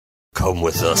Come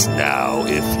with us now,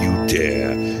 if you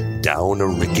dare, down a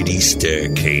rickety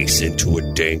staircase into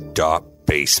a dank, dark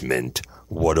basement.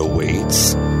 What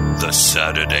awaits? The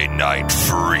Saturday Night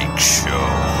Freak Show.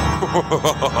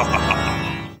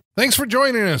 Thanks for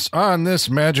joining us on this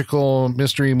magical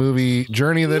mystery movie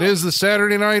journey that is the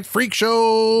Saturday Night Freak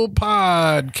Show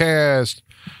podcast.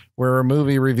 We're a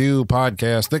movie review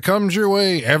podcast that comes your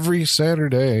way every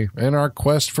Saturday in our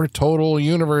quest for total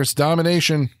universe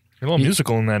domination. A little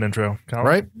musical in that intro, Colin.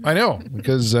 Right? I know,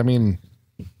 because, I mean,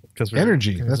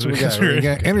 energy. That's what we got. We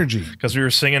got energy. Because we were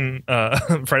singing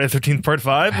Friday the 13th Part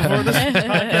 5 before this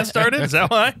podcast started? Is that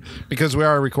why? Because we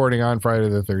are recording on Friday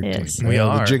the 13th. Yes. We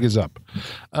are. The jig is up.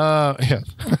 Yeah.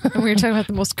 We were talking about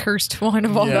the most cursed one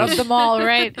of all of them all,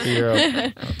 right?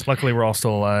 Yeah. Luckily, we're all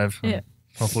still alive. Yeah.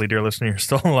 Hopefully, dear listener, you're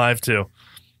still alive, too.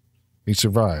 He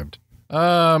survived.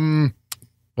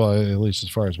 Well, at least as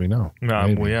far as we know.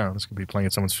 Well, yeah, this could be playing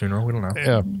at someone's funeral. We don't know.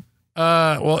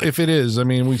 Yeah. Well, if it is, I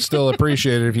mean, we still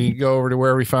appreciate it if you go over to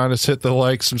where we found us, hit the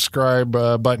like, subscribe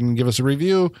button, give us a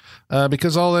review,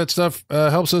 because all that stuff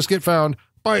helps us get found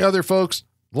by other folks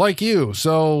like you.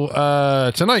 So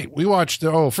tonight we watched,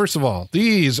 first of all,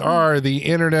 these are the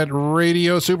internet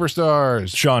radio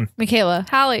superstars. Sean. Michaela.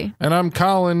 Holly. And I'm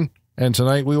Colin. And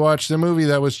tonight we watched a movie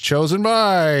that was chosen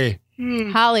by...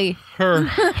 Holly. Her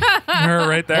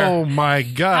right there. Oh, my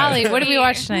God. Holly, what did we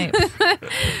watch tonight?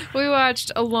 We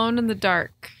watched Alone in the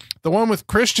Dark. The one with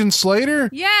Christian Slater?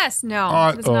 Yes. No,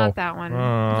 it's not that one.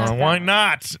 Why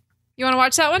not? You want to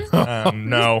watch that one?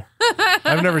 No.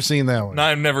 I've never seen that one. No,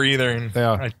 I've never either. And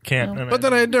Yeah. I can't. No. But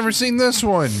then I had never seen this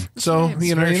one. So,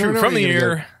 you know, Very you true. never know From what the you're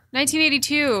gonna year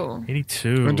 1982.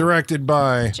 82. And directed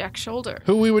by Jack Shoulder.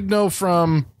 who we would know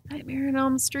from, Nightmare on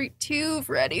Elm Street 2,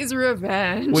 Freddy's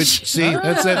Revenge. which, see,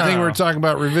 that's that thing we're talking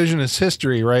about revisionist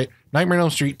history, right? Nightmare on Elm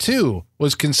Street 2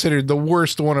 was considered the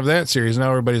worst one of that series. Now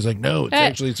everybody's like, no, it's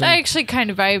actually... I actually kind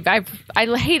of, I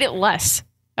hate it less.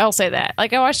 I'll say that.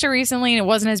 Like, I watched it recently and it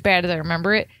wasn't as bad as I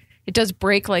remember it. It does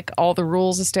break, like, all the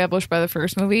rules established by the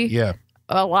first movie. Yeah.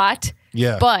 A lot.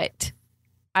 Yeah. But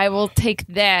I will take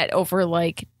that over,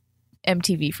 like,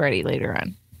 MTV Freddy later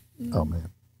on. Oh, man.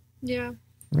 Yeah.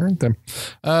 All right, then.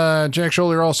 Jack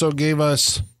Shoulder also gave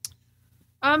us...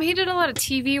 He did a lot of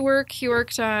TV work. He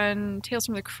worked on Tales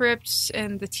from the Crypt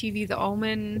and the TV The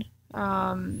Omen.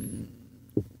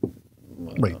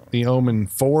 Wait, The Omen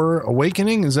 4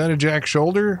 Awakening? Is that a Jack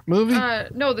Shoulder movie?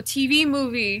 No, the TV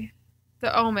movie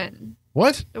The Omen.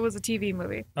 What? It was a TV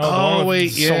movie. Oh,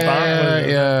 wait, yeah,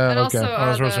 And okay.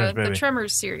 also the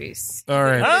Tremors series. All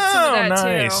right. Some of Oh, that,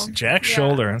 nice. too. Jack Yeah.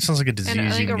 Shoulder. That sounds like a disease. And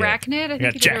I think you can get. Arachnid. I think Yeah,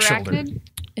 he did Jack Shoulder. Arachnid.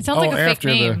 It sounds like a fake after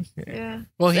name. Yeah.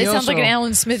 Well, It he sounds also... like an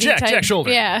Alan Smithy type. Jack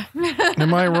Shoulder. Yeah.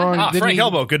 Am I wrong? Didn't Frank he,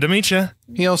 Elbow. Good to meet you.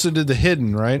 He also did The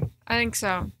Hidden, right? I think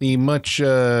so. The much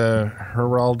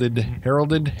heralded. Thank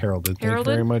you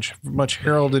very much. Much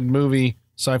heralded movie,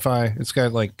 sci-fi. It's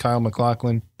got like Kyle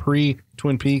MacLachlan,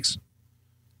 pre-Twin Peaks,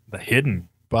 The Hidden.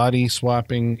 body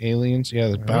swapping aliens. Yeah,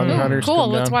 the bounty hunters. Cool.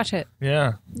 come Let's down. watch it.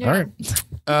 Yeah. Yeah. All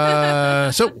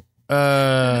right. So,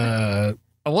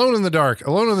 Alone in the Dark.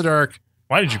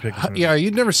 Why did you pick this? Yeah,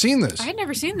 you'd never seen this. I had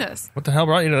never seen this. What the hell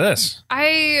brought you to this?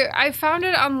 I found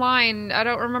it online. I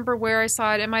don't remember where I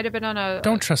saw it. It might have been on a...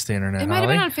 Don't trust the internet, It might have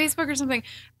Holly. been on Facebook or something.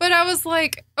 But I was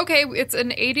like, okay, it's an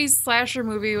 80s slasher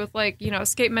movie with, like, you know,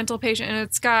 escaped mental patient. And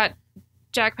it's got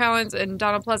Jack Palance and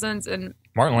Donald Pleasance and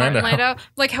Martin Landau.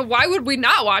 Like, why would we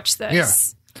not watch this? Yeah.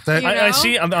 That, You know? I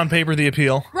see on paper the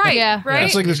appeal. Right. Yeah. Right.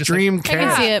 It's like this Just dream I can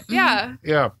cast. see it. Yeah.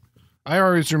 Yeah. I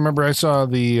always remember I saw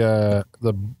the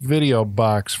video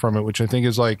box from it, which I think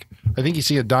you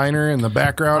see a diner in the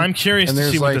background. I'm curious and to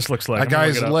there's see what like this looks like. A I'm gonna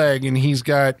guy's look it up. leg, and he's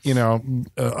got, you know,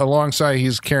 alongside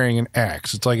he's carrying an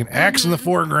axe. It's like an axe in the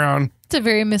foreground, It's a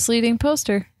very misleading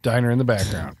poster. diner in the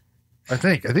background. I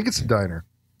think it's a diner.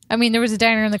 I mean, there was a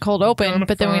diner in the cold open, Gonna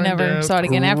but then we find never out. saw it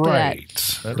again after that.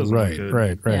 That doesn't look good.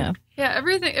 Right. Yeah. Yeah.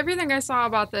 Everything I saw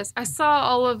about this, I saw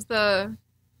all of the...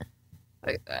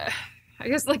 I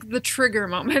guess, like, the trigger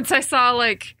moments. I saw,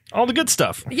 like... All the good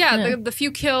stuff. Yeah, the few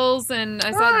kills, and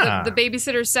I saw the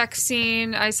babysitter sex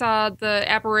scene. I saw the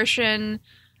apparition.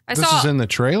 This is in the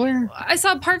trailer? I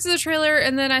saw parts of the trailer,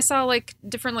 and then I saw, like,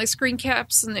 different, like, screen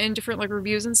caps and different, like,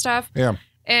 reviews and stuff. Yeah.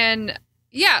 And,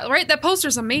 yeah, right? That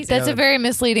poster's amazing. That's a very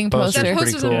misleading poster's poster. That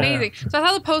pretty poster's cool. amazing. So I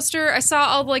saw the poster. I saw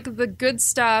all, like, the good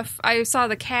stuff. I saw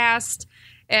the cast,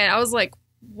 and I was like,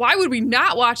 why would we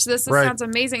not watch this? This Right. sounds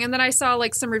amazing. And then I saw,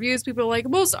 like, some reviews. People were like,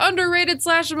 most underrated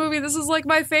slasher movie. This is, like,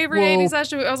 my favorite Whoa. 80s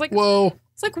slasher movie. I was like, Whoa.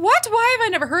 it's like, what? Why have I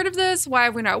never heard of this? Why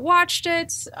have we not watched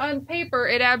it? On paper,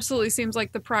 it absolutely seems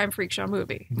like the prime freak show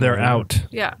movie. They're out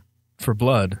Yeah. for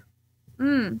blood.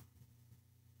 Mm.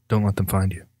 Don't let them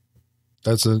find you.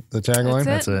 That's the tagline.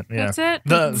 That's it. Yeah.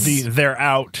 That's it. They're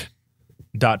out. ...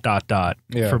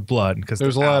 Yeah. For blood because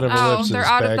There's a lot of Oh, ellipses. they're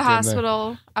out back of the in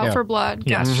hospital, out Yeah. for blood.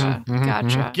 Yes. Gotcha. Mhm, mhm,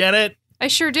 Gotcha. Get it? I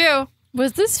sure do.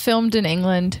 Was this filmed in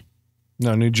England?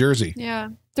 No, New Jersey. Yeah.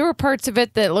 There were parts of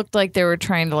it that looked like they were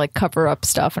trying to like cover up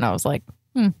stuff, and I was like,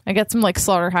 I got some like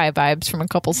Slaughter High vibes from a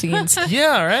couple scenes.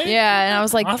 Yeah, right? Yeah, and I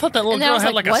was like, I thought that little and I girl was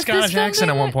had like a was this Scottish filmed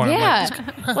accent in at one point. I'm Yeah,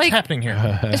 what's like happening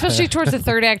here? especially towards the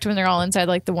third act when they're all inside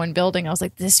like the one building. I was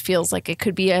like, this feels like it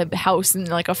could be a house in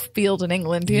like a field in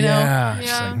England, you know? Yeah. It's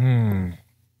Yeah. like,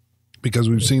 Because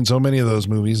we've seen so many of those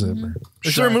movies. That were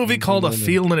Is there a shot movie in called A England.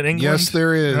 Field in England? Yes,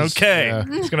 there is. Okay. Yeah. I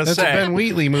was going to That's a say. Ben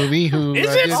Wheatley movie who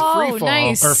Is it? did Oh, Free Fall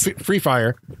nice. or Free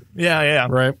Fire, Yeah.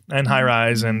 right? And High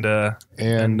Rise and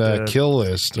Kill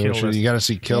List. Kill which List. You got to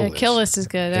see Kill Yeah, List. Kill List is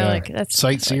good. I like that's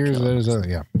Sightseers. I like Kill That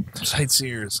is, yeah.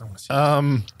 Sightseers.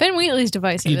 Ben Wheatley's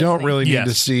device. You don't really need Yes.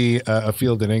 to see a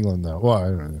field in England, though. Well, I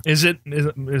don't know.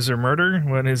 Is there murder?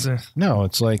 What is it? No,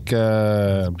 it's like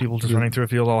People just running through a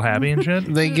field all happy and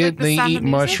shit? they Like the they Sound eat of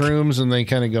Music? mushrooms and they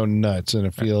kind of go nuts in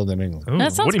a field in England. Ooh,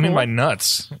 That sounds what do you mean cool. by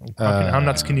nuts? How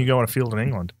nuts can you go in a field in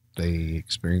England? They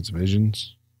experience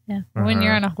visions. Yeah, when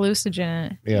you're on a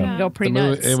hallucinogen, Yeah. you can go pretty The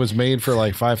movie- nuts. It was made for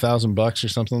like $5,000 or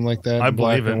something like that. I in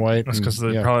black believe it. and white. That's because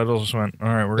and, they yeah. probably just went, all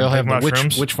right, we're They'll going to have take the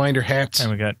mushrooms. witchfinder hats.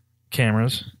 And we got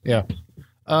cameras. Yeah.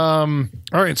 All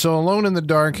right. So Alone in the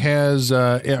Dark has.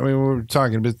 I mean, we were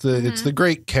talking, but it's the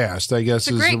great cast. I guess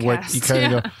It's a is great what cast, you kind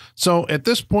of yeah. go. So at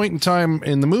this point in time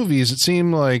in the movies, it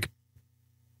seemed like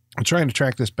I'm trying to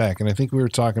track this back, and I think we were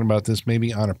talking about this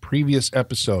maybe on a previous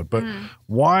episode. But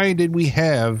why did we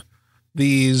have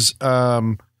these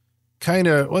kind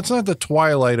of? Well, it's not the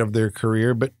twilight of their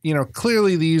career, but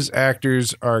clearly these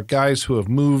actors are guys who have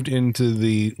moved into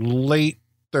the late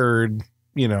third.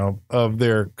 Of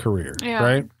their career, Yeah.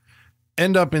 right?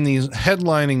 End up in these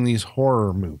headlining these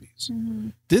horror movies.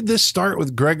 Did this start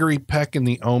with Gregory Peck in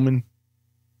The Omen?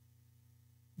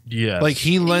 Yes. Like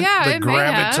he lent Yeah, the it may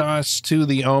have. gravitas to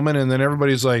The Omen, and then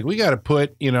everybody's like, we got to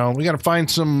put, we got to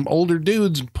find some older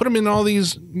dudes and put them in all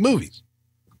these movies.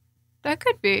 That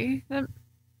could be. I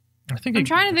think I'm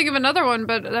trying to think of another one,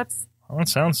 but that's That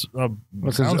sounds.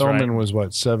 Because sounds Omen right. was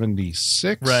what,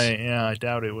 76? Right. Yeah, I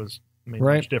doubt it was made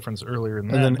Right. much difference earlier than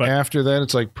that. And then but after that,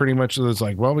 it's like pretty much it's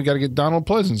like, well, we got to get Donald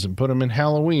Pleasance and put him in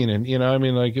Halloween. And,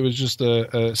 like it was just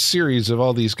a series of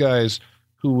all these guys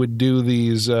who would do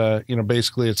these,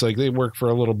 basically it's like they work for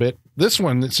a little bit. This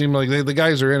one, it seemed like the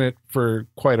guys are in it for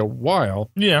quite a while.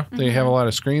 yeah, They have a lot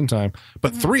of screen time,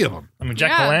 but three of them. I mean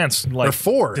Jack Yeah. Palance Or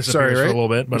four. disappears Sorry, for right? a little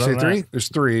bit, but You other say than three? There's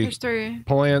three. there's three.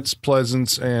 Palance,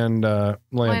 Pleasance, and Landau.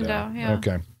 Landau, yeah.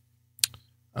 Okay.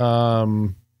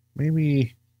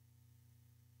 Maybe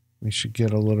we should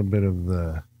get a little bit of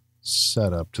the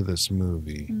setup to this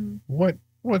movie.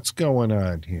 What's going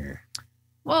on here?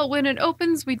 Well, when it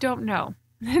opens, we don't know.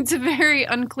 It's a very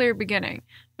unclear beginning.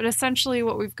 But essentially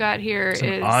what we've got here It's is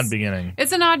an odd beginning.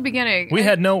 It's an odd beginning. We And-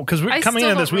 had no because I coming still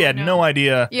into this, don't we really had know. no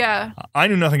idea. Yeah. I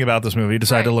knew nothing about this movie.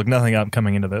 Decided to Right. look nothing up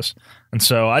coming into this, and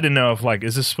so I didn't know if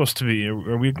is this supposed to be?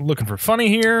 Are we looking for funny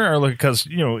here, or because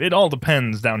it all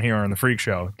depends down here on the Freak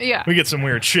Show. Yeah. We get some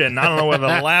weird shit, and I don't know whether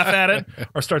to laugh at it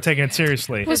or start taking it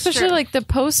seriously. Well, especially true. like the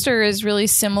poster is really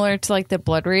similar to like the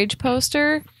Blood Rage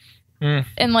poster, Mm.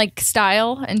 and like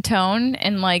style and tone,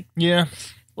 and like Yeah,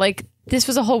 this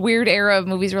was a whole weird era of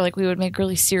movies where like we would make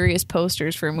really serious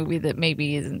posters for a movie that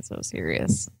maybe isn't so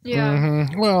serious. Yeah.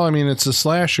 Mhm. Well, I mean, it's a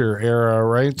slasher era,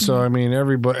 right? So, I mean,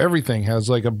 everything has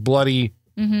like a bloody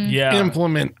yeah.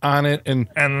 implement on it. And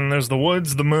And then there's the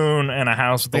woods, the moon, and a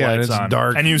house with the Yeah, and lights it's on.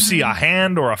 dark. And you see a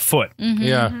hand or a foot.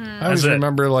 yeah, I always That's it.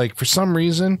 remember like for some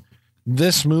reason,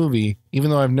 this movie,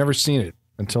 even though I've never seen it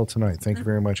until tonight, thank you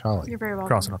very much, Holly. You're very welcome.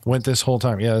 Crossing off. Went this whole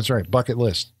time. Yeah, that's right. Bucket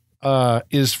list.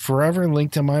 Is forever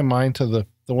linked in my mind to the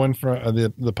one from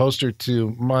the poster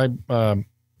to my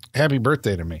Happy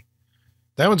Birthday to Me.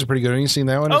 That one's a pretty good one. You seen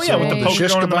that one? Oh It's, yeah, with the Hey. poker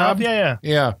shish going in the mouth. kebab. Yeah.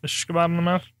 Yeah. The shish kebab in the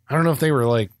mouth. I don't know if they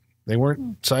were they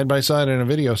weren't side by side in a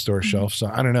video store shelf,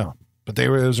 so I don't know. But it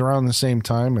was around the same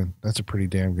time, and that's a pretty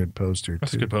damn good poster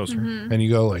That's too. a good poster. And you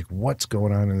go what's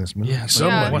going on in this movie? Yeah,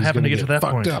 somebody- what happened to gonna get to that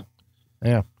fucked point? Up.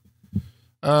 Yeah.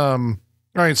 All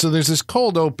right, so there's this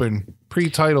cold open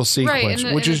pre-title sequence,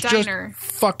 in which a is just diner.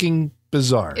 fucking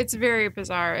bizarre. It's very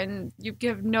bizarre, and you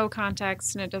give no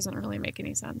context, and it doesn't really make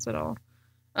any sense at all.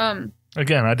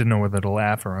 Again, I didn't know whether to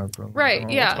laugh or Right,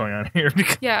 what's yeah. going on here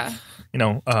because Yeah.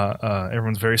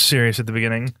 everyone's very serious at the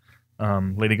beginning.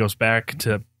 Lady goes back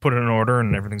to put it in order,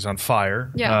 and everything's on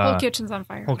fire. Yeah. Whole kitchen's on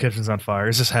fire. Whole kitchen's on fire.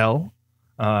 Is this hell?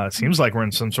 It seems like we're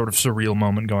in some sort of surreal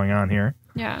moment going on here.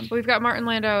 Yeah. But we've got Martin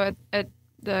Landau at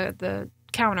the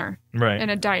counter Right. in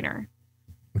a diner.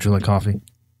 Would you like coffee?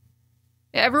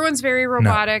 Yeah, everyone's very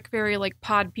robotic, very like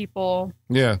pod people.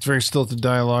 Yeah, it's very stilted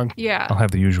dialogue. Yeah. I'll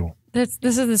have the usual. This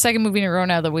is the second movie in a row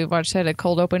now that we've watched had a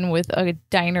cold open with a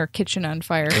diner kitchen on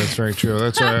fire. That's very true.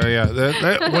 That's why, yeah.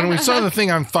 That, when we saw the thing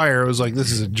on fire, it was like,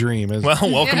 this is a dream. Well,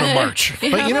 welcome to March.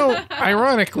 But, you know,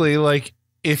 ironically, like,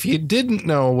 if you didn't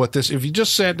know what this, if you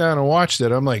just sat down and watched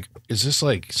it, I'm like, is this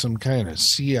like some kind of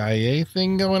CIA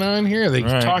thing going on here? Are they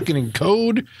talking in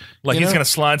code? Like he's going to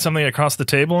slide something across the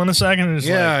table in a second? And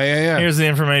Yeah. Here's the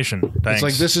information. Thanks. It's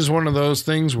like, this is one of those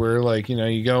things where, like, you know,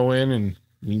 you go in and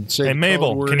you say, hey,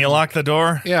 Mabel, can you lock the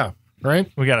door? Yeah.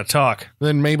 Right? We got to talk.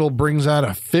 Then Mabel brings out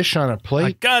a fish on a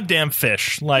plate. A goddamn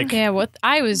fish. Like, yeah, what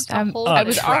I was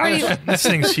already. This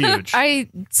thing's huge. I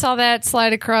saw that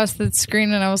slide across the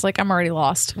screen and I was like, I'm already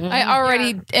lost. I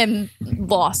already am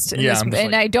lost. In this,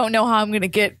 and I don't know how I'm going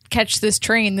to catch this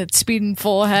train that's speeding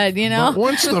full ahead. You know. But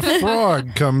once the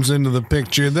frog comes into the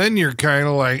picture, then you're kind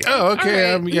of like, oh,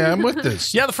 okay, I'm with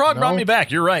this. Yeah, the frog brought me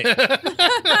back. You're right.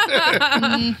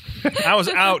 I was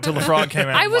out till the frog came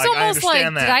in. I was almost like,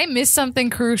 that. Did I miss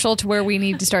something crucial to where we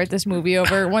need to start this movie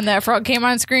over? When that frog came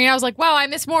on screen, I was like, wow, I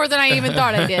missed more than I even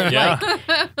thought I did.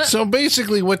 Yeah. So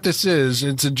basically what this is,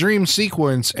 it's a dream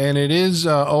sequence, and it is,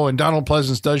 and Donald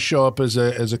Pleasance does show up as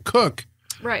a cook.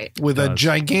 Right. With a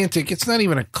gigantic, it's not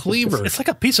even a cleaver. It's like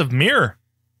a piece of mirror.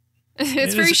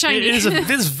 It's very shiny. It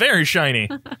is very shiny.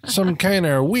 Some kind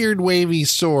of weird wavy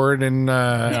sword, and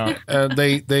they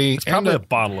it's end probably up a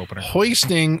bottle opener.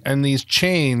 hoisting and these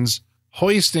chains,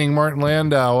 hoisting Martin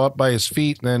Landau up by his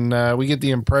feet. And then we get the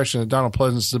impression that Donald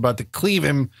Pleasance is about to cleave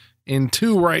him in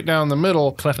two right down the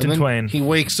middle. Cleft in twain. He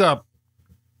wakes up.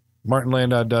 Martin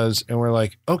Landau does, and we're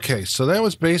like, okay, so that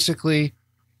was basically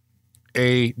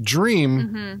a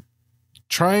dream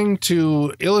trying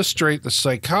to illustrate the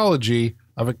psychology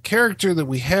of a character that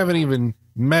we haven't even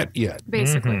met yet.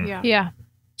 Basically, Yeah.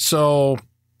 So,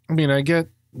 I mean, I get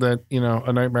that, you know,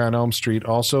 A Nightmare on Elm Street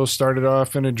also started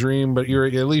off in a dream, but you're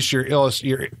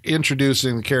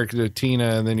introducing the character of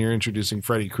Tina, and then you're introducing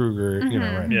Freddy Krueger, you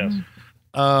know, right? Yes.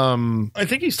 I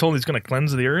think he's told he's going to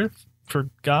cleanse the earth for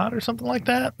God or something like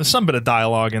that. There's some bit of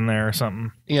dialogue in there or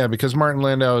something. Yeah, because Martin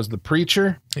Landau is the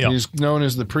preacher. Yep. He's known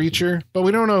as the preacher, but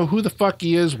we don't know who the fuck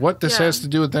he is, what this has to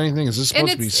do with anything. Is this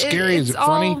supposed to be scary? Is it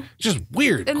funny? It's just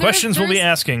weird. Questions we'll be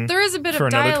asking there is a bit for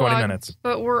of another dialogue, 20 minutes.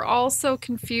 But we're all so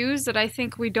confused that I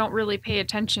think we don't really pay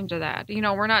attention to that. You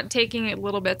know, we're not taking it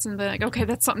little bits and being like, okay,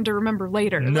 that's something to remember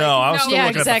later. No, I was still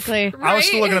looking exactly. I was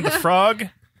still looking at the frog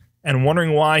and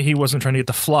wondering why he wasn't trying to get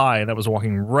the fly that was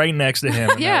walking right next to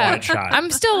him in that wide shot. I'm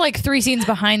still like 3 scenes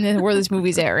behind where this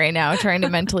movie's at right now, trying to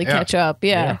mentally catch up.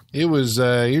 Yeah. It was,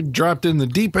 you dropped in the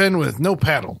deep end with no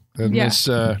paddle. And this,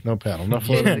 no paddle, no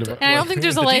floating. And I don't think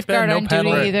there's a lifeguard on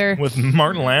duty either. With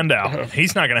Martin Landau.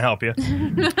 He's not going to help you.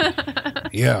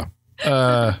 Yeah.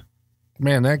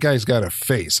 Man, that guy's got a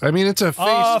face. I mean, it's a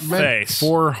face meant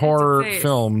for horror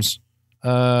films.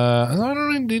 I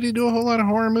don't know, did he do a whole lot of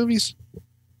horror movies?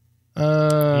 He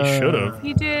should have.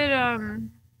 He did.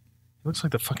 Looks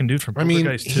like the fucking dude from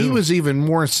Poltergeist 2. He was even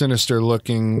more sinister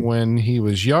looking when he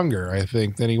was younger, I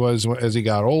think, than he was as he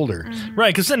got older.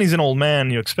 Right, because then he's an old man.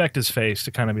 You expect his face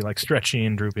to kind of be like stretchy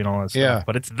and droopy and all that stuff. Yeah.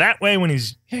 But it's that way when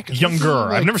he's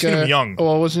younger. I've never seen him young.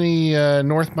 Well, wasn't he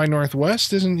North by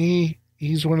Northwest? Isn't he?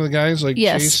 He's one of the guys like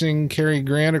chasing Cary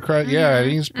Grant across. Yeah,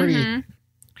 he's pretty.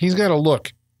 He's got a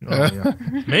look.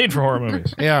 Made for horror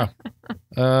movies. Yeah.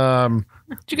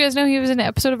 Did you guys know he was in an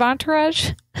episode of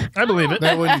Entourage? I believe it.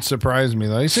 That wouldn't surprise me,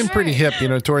 though. He seemed pretty hip, you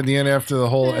know, toward the end after the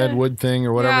whole Ed Wood thing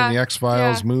or whatever in the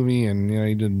X-Files movie. And, you know,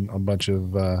 he did a bunch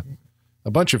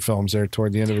of films there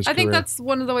toward the end of his career. I think that's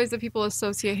one of the ways that people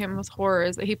associate him with horror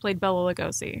is that he played Bela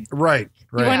Lugosi. Right.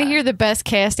 You want to hear the best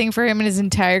casting for him in his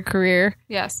entire career?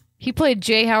 Yes. He played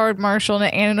J. Howard Marshall in an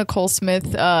Anna Nicole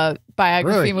Smith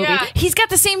biography movie. Yeah. He's got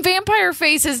the same vampire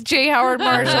face as J. Howard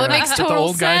Marshall. It makes total sense. The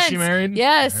old guy she married?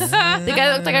 Yes. The guy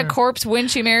that looked like a corpse when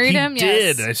she married him.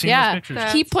 Yes. Did. I seen those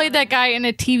pictures. He played that guy in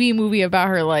a TV movie about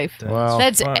her life. Wow.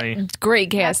 That's funny. Great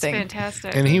casting. That's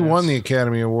fantastic. And he won the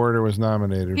Academy Award or was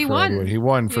nominated for Ed Wood. He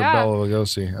won for Bela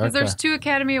Lugosi. Because there's 2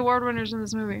 Academy Award winners in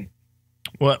this movie.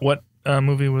 What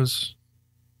movie was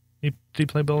he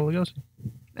play Bela Lugosi?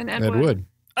 And Ed Wood.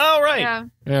 Oh, right.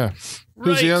 Yeah.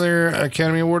 Who's the other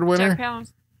Academy Award winner? Jack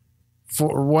Palance.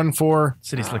 For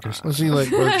City Slickers. Was he like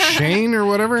Shane or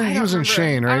whatever? He was in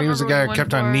Shane, right? He was the guy who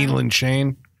kept on needling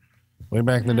Shane way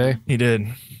back in the day. He did.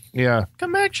 Yeah.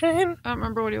 Come back, Shane. I don't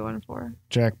remember what he won for.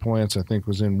 Jack Palance, I think,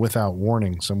 was in Without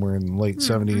Warning somewhere in the late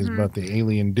 70s about the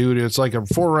alien dude. It's like a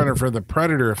forerunner for The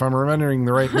Predator. If I'm remembering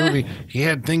the right movie, he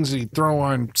had things that he'd throw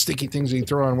on, sticky things that he'd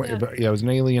throw on. But yeah, it was an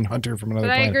alien hunter from another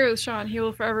planet. I agree with Sean. He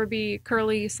will forever be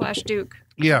Curly/Duke.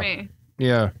 Yeah. For me.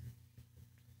 Yeah.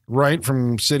 Right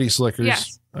from City Slickers.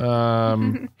 Yes.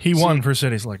 He won for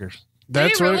City Slickers.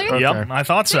 That's Did he really? right. Okay. Yep, I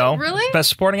thought so. Really? Best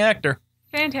supporting actor.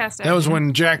 Fantastic. That was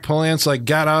when Jack Palance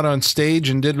got out on stage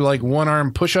and did one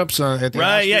arm push-ups at the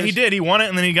Right, Oscars. yeah, he did. He won it,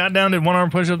 and then he got down, did one arm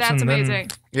push-ups. That's and amazing.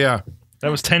 Yeah. That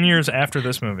was 10 years after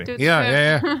this movie. Dude,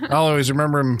 Yeah. I'll always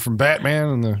remember him from Batman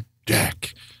and the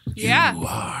Jack. Yeah. You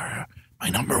are my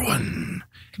number one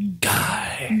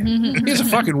guy. He has a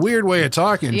fucking weird way of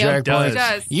talking, Jack does. Palance. He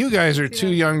does. You guys are too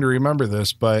young to remember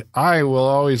this, but I will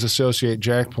always associate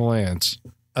Jack Palance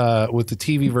with the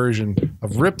TV version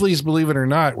of Ripley's Believe It or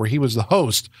Not, where he was the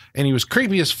host, and he was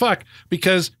creepy as fuck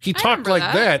because he talked like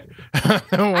that. I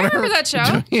remember that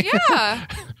show. Yeah.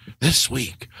 This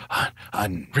week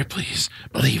on Ripley's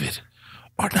Believe It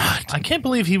or Not. I can't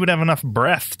believe he would have enough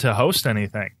breath to host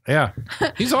anything. Yeah.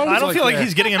 He's always I don't feel like that.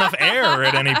 he's getting enough air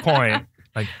at any point.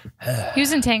 Like He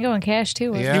was in Tango and Cash too.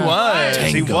 Wasn't Yeah. he was.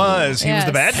 He Tango. was. He was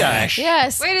the bad guy. he?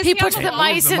 Yes. Wait, is he he puts on the the-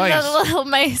 mice the in mice. the little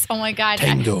mice. Oh my god.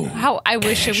 Tango. How I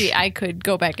wish I could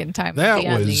go back in time That and be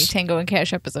on the was- Tango and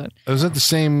Cash episode. Was that the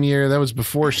same year? That was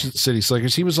before City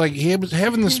Slickers. He was he was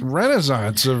having this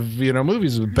renaissance of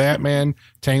movies with Batman,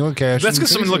 Tango and Cash. That's and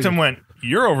because someone looked at him and went,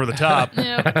 "You're over the top.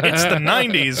 Yeah. It's the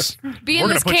 90s. Be in We're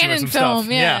gonna this put you in canon some film,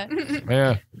 stuff." yeah.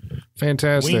 Yeah,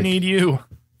 fantastic. We need you."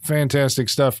 Fantastic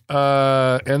stuff.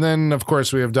 And then, of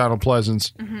course, we have Donald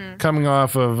Pleasance coming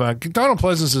off of. Donald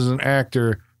Pleasance is an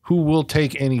actor who will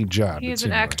take any job. He it is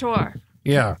an seems like. actor.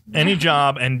 Yeah, Any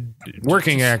job, and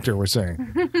working actor. We're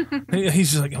saying.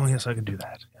 he's just like, "Oh yes, I can do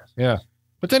that." Yes. Yeah,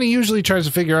 but then he usually tries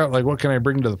to figure out what can I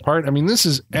bring to the part. I mean, this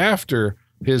is after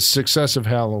his success of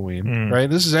Halloween, right?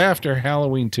 This is after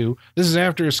Halloween 2. This is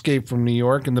after Escape from New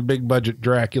York and the big budget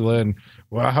Dracula and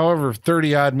however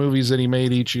 30 odd movies that he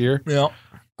made each year. Yeah.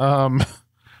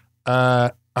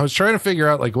 I was trying to figure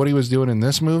out what he was doing in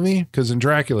this movie because in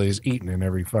Dracula he's eating in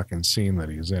every fucking scene that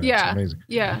he's in. Yeah. It's amazing.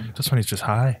 Yeah. This one, he's just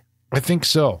high. I think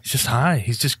so. He's just high.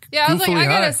 He's just Yeah, I was like, goofily I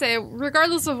gotta high. say,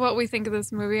 regardless of what we think of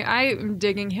this movie, I'm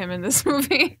digging him in this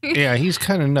movie. Yeah, he's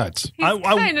kind of nuts. He's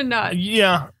kind of nuts.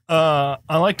 Yeah. I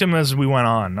liked him as we went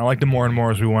on. I liked him more and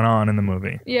more as we went on in the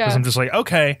movie. Yeah. Because I'm just like,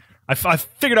 okay, I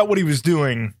figured out what he was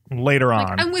doing later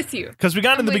on. I'm with you. Because we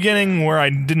got in the beginning where I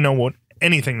didn't know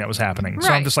anything that was happening. So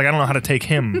I'm Right. just like, I don't know how to take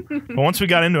him. But once we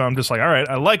got into it, I'm just like, all right,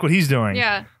 I like what he's doing.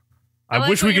 Yeah. I like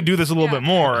wish what we could do this a little bit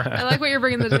more. I like what you're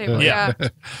bringing to the table. Yeah. Yeah.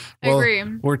 I Well, agree.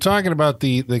 We're talking about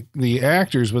the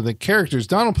actors, but the characters.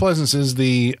 Donald Pleasance is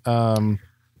the head.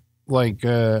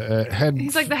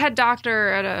 He's like the head doctor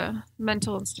at a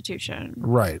mental institution.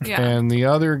 Right. Yeah. And the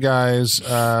other guys,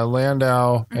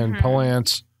 Landau and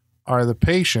Palance, are the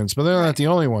patients, but they're not the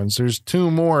only ones. There's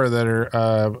two more that are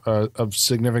of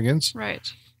significance. Right.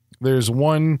 There's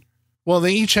one. Well,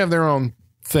 they each have their own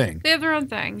thing. They have their own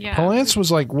thing. Yeah. Palance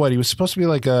was what? He was supposed to be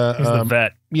like a. He's the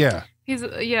vet. Yeah. He's The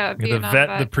Vietnam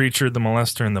vet, the preacher, the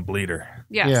molester, and the bleeder.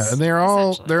 Yes. Yeah, and they're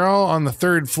all essentially. on the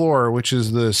third floor, which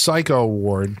is the psycho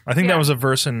ward. I think Yeah. that was a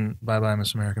verse in Bye Bye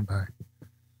Miss American Pie.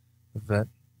 The vet,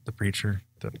 the preacher,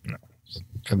 no.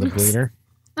 And the bleeder.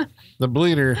 The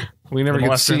bleeder, we never The get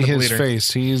to molester see and the his bleeder.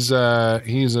 face. He's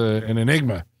an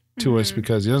enigma to us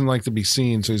because he doesn't like to be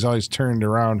seen, so he's always turned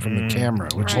around from the camera.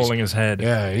 Which Right. Holding his head.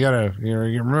 yeah, you gotta you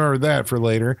remember that for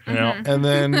later. Yeah. And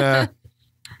then,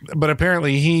 but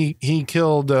apparently he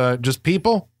killed just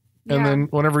people, and Yeah. then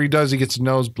whenever he does, he gets a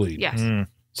nosebleed. Yes.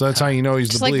 So that's how you know he's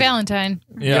Just the like bleeder. Valentine.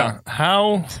 Yeah.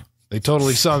 How They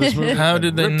totally saw this movie. How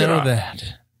did they Ripped it know off. that?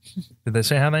 Did they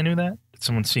say how they knew that? Did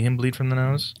someone see him bleed from the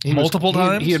nose He was- multiple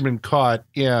times? He had been caught.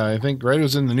 Yeah, I think it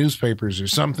was in the newspapers or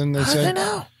something. They said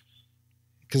know?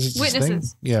 because it's this thing.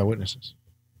 Witnesses. Yeah, witnesses.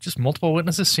 Just multiple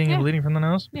witnesses seeing him Yeah. bleeding from the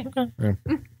nose. Yeah. Okay.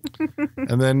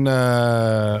 And then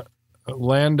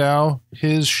Landau,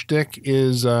 his shtick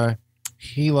is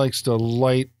he likes to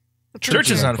light The Church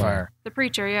is preacher. on fire. The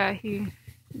preacher, yeah, he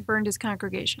burned his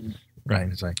congregation. Right.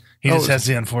 It's like he Oh, just has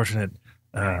the unfortunate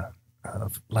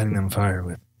of lighting them on fire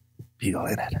with people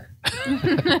in it.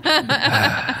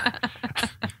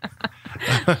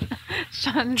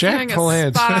 Sean's Jack doing Palance.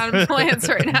 a spot on Palance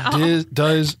right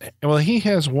now. he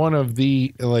has one of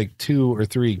the 2 or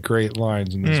 3 great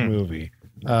lines in this movie.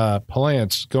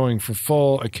 Palance going for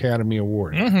full Academy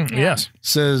Award. Mm-hmm. Yeah. Yes.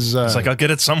 Says It's like I'll get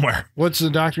it somewhere. what's the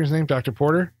doctor's name? Dr.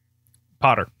 Porter?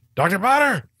 Potter. Dr.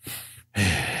 Potter.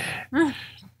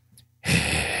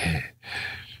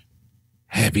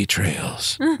 Happy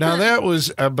trails. Now that was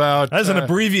about... That's an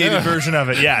abbreviated version of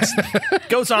it, yes.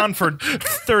 Goes on for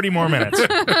 30 more minutes.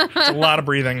 It's a lot of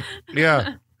breathing.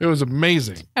 Yeah, it was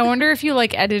amazing. I wonder if you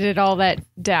edited all that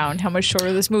down, how much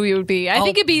shorter this movie would be. I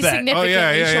think it'd be significantly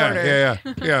shorter.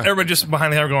 Yeah. Everybody just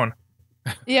behind the camera going,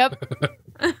 Yep.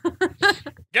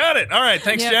 got it. All right,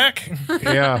 thanks, Yep. Jack.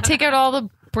 Yeah. Take out all the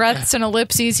breaths and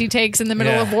ellipses he takes in the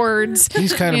middle of words.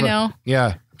 He's kind of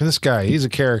yeah. This guy, he's a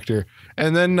character.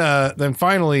 And then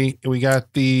finally we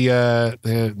got the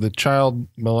child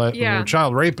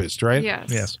child rapist, right?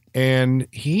 Yes. And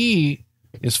he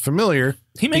is familiar.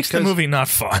 He makes the movie not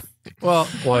fun. Well,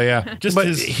 yeah.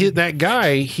 That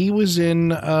guy, he was in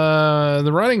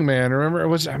The Running Man. Remember?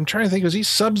 I'm trying to think. Was he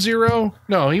Sub-Zero?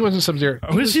 No, he wasn't Sub-Zero.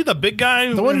 Was he the big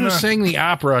guy? The one who sang the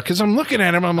opera. Because I'm looking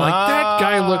at him, I'm like, that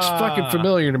guy looks fucking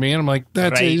familiar to me. And I'm like,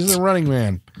 that's it. He's The Running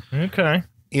Man. Okay.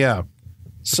 Yeah.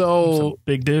 So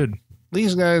big dude.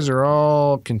 These guys are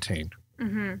all contained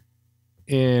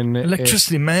in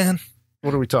electricity, man.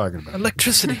 What are we talking about?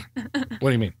 Electricity. What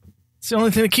do you mean? It's the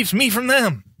only thing that keeps me from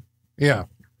them. Yeah.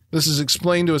 This is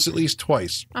explained to us at least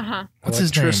twice. What's his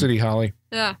name? Electricity, Holly.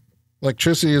 Yeah.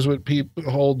 Electricity is what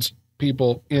holds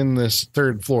people in this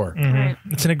third floor. Right.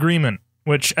 It's an agreement,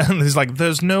 which he's like,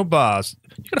 there's no bars.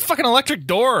 You got a fucking electric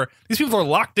door. These people are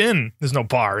locked in. There's no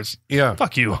bars. Yeah.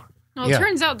 Fuck you. Well, it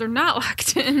turns out they're not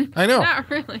locked in. I know. Not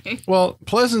really. Well,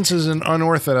 Pleasance is an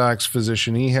unorthodox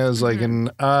physician. He has an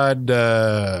odd,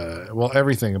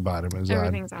 everything about him is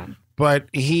Everything's odd. But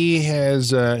he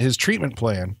has his treatment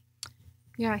plan.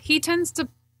 Yeah, he tends to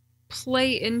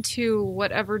play into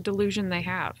whatever delusion they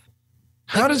have.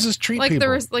 How does this treat people?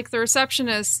 The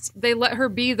receptionist, they let her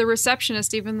be the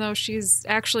receptionist even though she's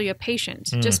actually a patient,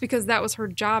 just because that was her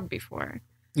job before.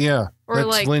 Yeah, or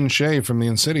that's Lynn Shay from the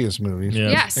Insidious movies. Yeah.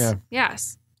 Yes, yeah.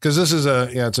 yes. Because this is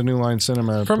it's a New Line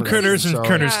Cinema. From Critters and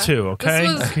Critters 2, okay?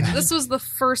 This was the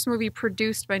first movie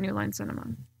produced by New Line Cinema.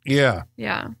 Yeah.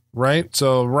 Yeah. Right?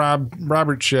 So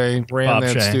Robert Shay ran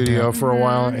that studio for a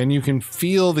while, and you can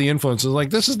feel the influences.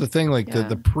 Like, this is the thing,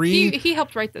 the pre... He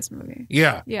helped write this movie.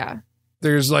 Yeah. Yeah.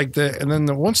 There's and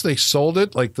then once they sold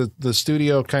it, the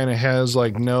studio kind of has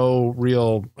no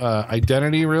real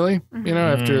identity, really,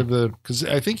 after because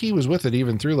I think he was with it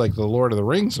even through the Lord of the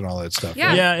Rings and all that stuff. Yeah.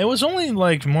 Right? Yeah, it was only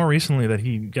more recently that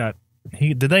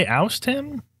did they oust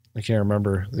him? I can't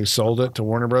remember. They sold it to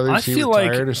Warner Brothers. I feel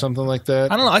retired or something like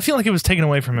that. I don't know. I feel like it was taken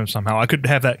away from him somehow. I could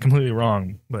have that completely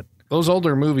wrong, but those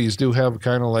older movies do have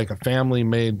kind of a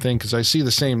family-made thing because I see the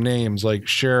same names like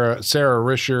Sarah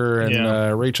Risher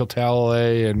and Rachel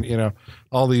Talalay and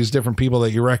all these different people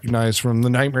that you recognize from the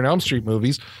Nightmare on Elm Street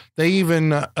movies. They even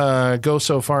go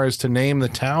so far as to name the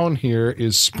town here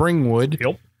is Springwood.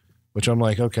 Yep. Which I'm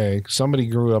like, okay, somebody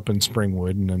grew up in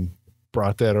Springwood and then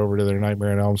brought that over to their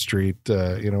Nightmare on Elm Street.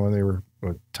 When they were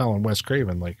telling Wes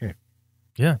Craven hey,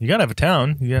 yeah, you gotta have a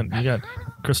town. You got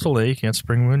Crystal Lake, you got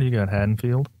Springwood, you got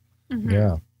Haddonfield.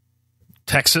 Yeah.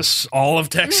 Texas, all of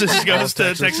Texas goes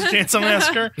to Texas Chainsaw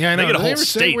Massacre. Yeah, I know. They get a They whole ever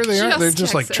say state. where they are? They're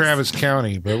just like Texas. Travis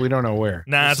County, but we don't know where.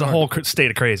 Nah, it's a whole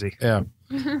state of crazy. Yeah.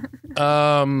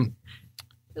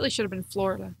 Really should have been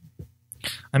Florida.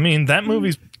 I mean, that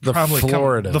movie's The probably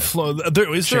Florida.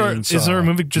 Is there a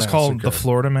movie just called The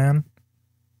Florida Man?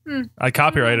 I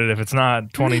copyrighted if it's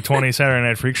not 2020 Saturday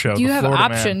Night Freak Show. You The have Florida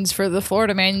options Man. for the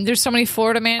Florida Man. There's so many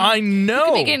Florida Man. I know. You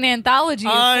could make an anthology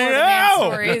of Florida Man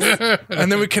stories.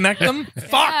 And then we connect them?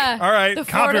 Fuck. Yeah, All right. the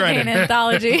Florida Copyrighted. Man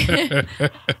anthology.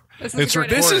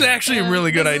 This is actually a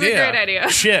really good This is idea. a great idea.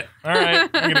 Shit. All right.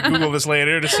 I'm going to Google this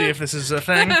later to see if this is a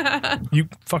thing. You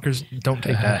fuckers don't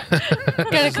take that.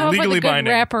 Gotta come up with Legally a good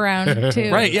binding. wraparound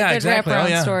too. Right, yeah, a good exactly.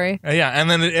 Wraparound story. Yeah, and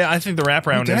then I think the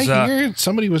wraparound Did is... I hear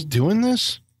somebody was doing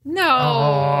this? No.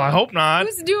 Oh, I hope not.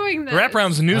 Who's doing The that?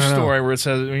 wraparound's a news story where it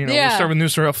says, we start with a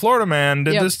news story. A Florida man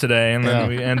did this today, and then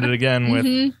we ended again with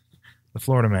the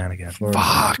Florida man again.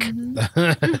 Fuck.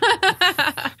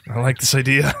 I like this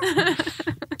idea.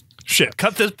 Shit,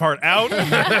 cut this part out.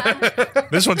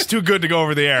 This one's too good to go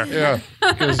over the air. Yeah,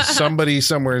 because somebody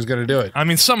somewhere is going to do it. I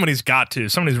mean, somebody's got to.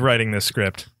 Somebody's writing this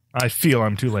script. I feel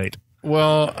I'm too late.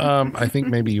 Well, I think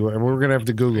maybe you are. We're going to have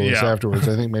to Google this afterwards.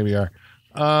 I think maybe you are.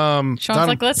 Sean's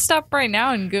like, let's stop right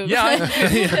now and Google.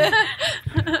 Yeah.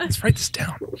 Let's write this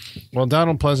down. Well,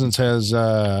 Donald Pleasance has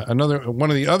one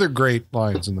of the other great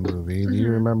lines in the movie. Do you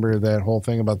remember that whole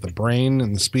thing about the brain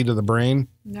and the speed of the brain?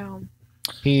 No.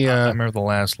 I remember the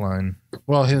last line.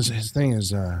 Well, his thing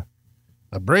is a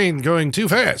brain going too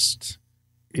fast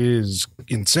is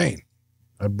insane.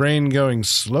 A brain going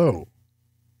slow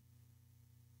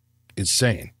is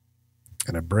sane.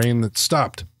 And a brain that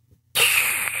stopped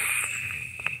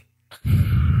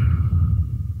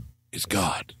is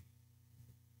God.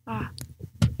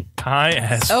 High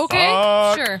as Okay,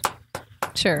 fuck.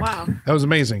 Sure. Wow. That was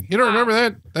amazing. You don't remember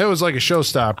that? That was like a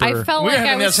showstopper. I felt We were like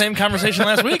having that same conversation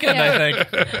last weekend, I think.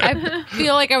 I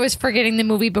feel like I was forgetting the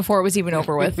movie before it was even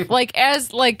over with. Like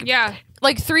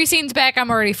 3 scenes back, I'm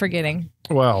already forgetting.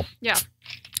 Well, yeah.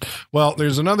 Well,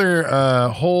 there's another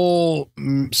whole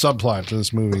subplot to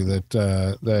this movie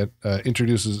that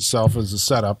introduces itself as a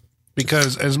setup.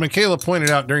 Because as Michaela pointed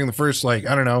out during the first,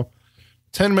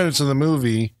 10 minutes of the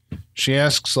movie, she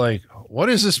asks, what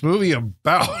is this movie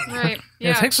about? Right.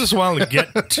 Yeah. It takes us a while to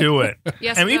get to it.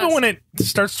 Yes, and even when it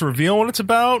starts to reveal what it's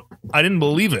about, I didn't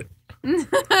believe it.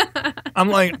 I'm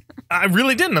like, I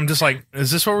really didn't. I'm just like,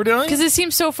 is this what we're doing? Because it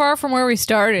seems so far from where we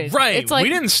started. Right. It's like, we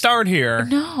didn't start here.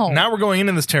 No. Now we're going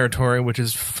into this territory, which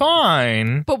is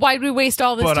fine. But why'd we waste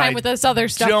all this time with this other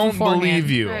stuff don't beforehand? believe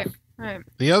you. Right.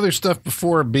 The other stuff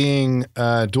before being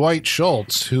Dwight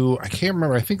Schultz, who I can't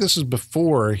remember. I think this was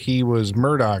before he was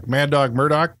Murdoch. Mad Dog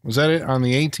Murdoch. Was that it on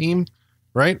the A-Team?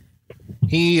 Right?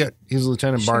 He's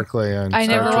Lieutenant Barclay on I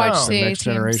never watched the Next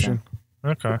A-Team, Generation. So.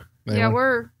 Okay. Yeah,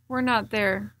 we're not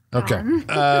there. Okay.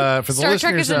 For the Star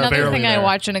Trek is another thing I there.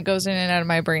 watch, and it goes in and out of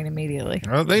my brain immediately.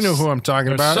 Well, they know who I'm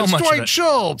talking about. so It's much of Dwight it.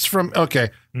 Schultz from. Okay.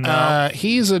 No.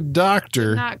 He's a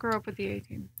doctor Not grow up with the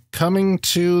A-Team. coming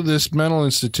to this mental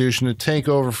institution to take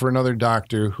over for another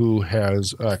doctor who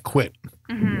has quit.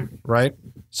 Mm-hmm. Right.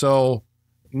 So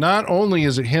not only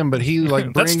is it him, but he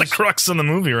brings That's the crux of the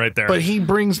movie right there. But he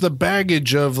brings the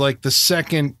baggage of the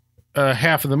second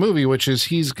half of the movie, which is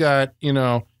he's got,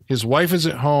 his wife is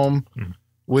at home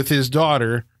with his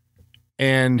daughter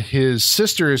and his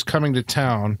sister is coming to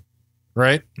town.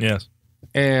 Right. Yes.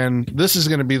 And this is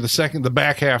going to be the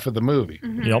back half of the movie.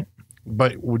 Mm-hmm. Yep.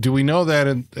 But do we know that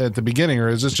at the beginning, or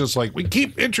is this just we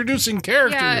keep introducing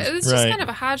characters? Yeah, it's just Right. kind of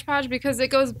a hodgepodge because it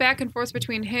goes back and forth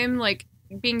between him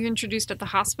being introduced at the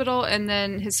hospital and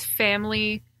then his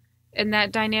family and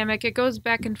that dynamic. It goes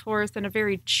back and forth in a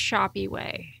very choppy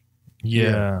way.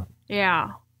 Yeah.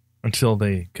 Yeah. Until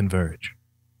they converge.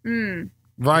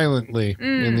 Violently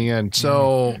in the end.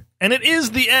 So, And it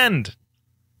is the end.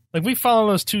 We follow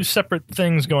those two separate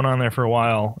things going on there for a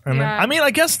while. And Yeah. then,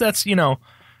 I guess that's,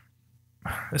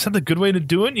 is that the good way to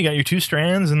do it? You got your two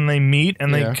strands and they meet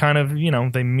and they kind of,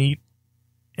 they meet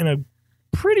in a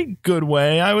pretty good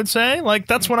way, I would say.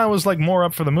 That's when I was more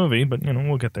up for the movie, but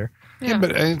we'll get there. yeah,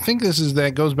 but I think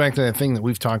that goes back to that thing that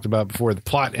we've talked about before, the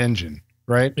plot engine,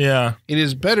 right? Yeah. It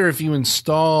is better if you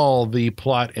install the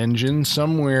plot engine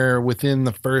somewhere within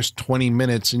the first 20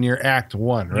 minutes in your act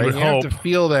one, right? would You have to hope.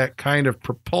 feel that kind of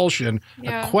propulsion,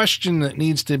 Yeah. a question that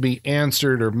needs to be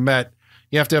answered or met.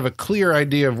 You have to have a clear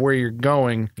idea of where you're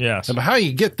going. Yes. And how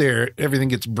you get there, everything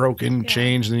gets broken,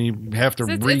 changed, and you have to It's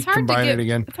hard to recombine get, it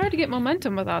again. It's hard to get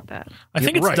momentum without that. I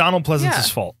think it's right. Donald Pleasance's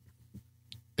Yeah. fault.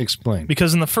 Explain.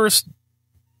 Because in the first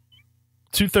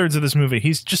 2/3 of this movie,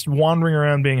 he's just wandering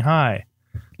around being high.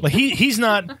 He's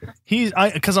not,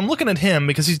 because I'm looking at him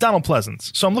because he's Donald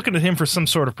Pleasance. So I'm looking at him for some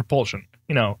sort of propulsion.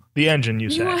 The engine,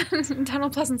 you say.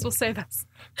 Donald Pleasance will save us.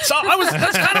 So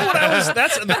that's kind of what I was, I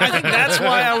think that's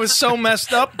why I was so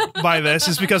messed up by this,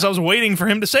 is because I was waiting for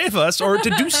him to save us or to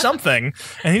do something.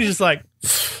 And he's just like,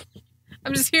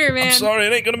 I'm just here, man. I'm sorry,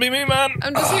 it ain't going to be me, man.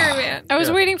 I'm just here, man. I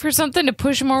was waiting for something to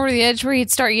push him over the edge where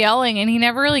he'd start yelling, and he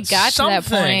never really got to that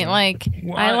Something.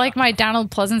 point. I like my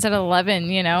Donald Pleasance at 11,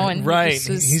 and Right. this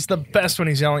was- He's the best when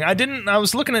he's yelling. I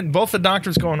was looking at both the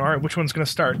doctors going, all right, which one's going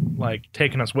to start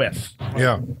taking us with?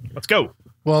 Yeah. Let's go.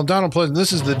 Well, Donald Pleasance,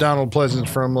 this is the Donald Pleasance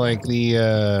from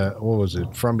the, what was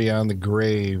it? From Beyond the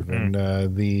Grave and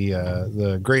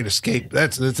the Great Escape.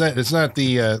 It's not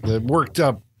the worked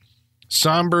up,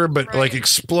 somber, but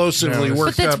explosively No,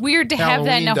 worked But that's up. weird to have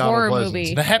that in a Halloween horror Donald Pleasance.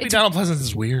 movie. The happy Donald Pleasance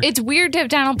is weird. It's weird to have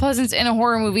Donald Pleasance in a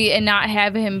horror movie and not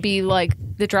have him be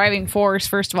the driving force,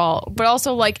 first of all, but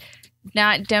also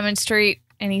not demonstrate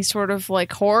any sort of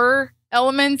horror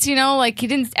elements. He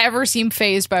didn't ever seem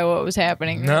fazed by what was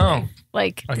happening. No.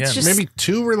 It's Again, just Maybe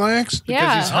too relaxed because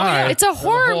yeah. he's high. It's a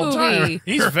horror whole time. movie.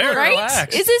 He's very Right?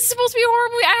 relaxed. Is this supposed to be a horror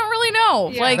movie? I don't really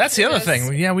know. Yeah. That's the It other is.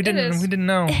 thing. Yeah, we It didn't is.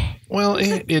 know. Well,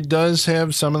 it does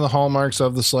have some of the hallmarks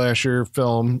of the slasher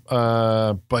film,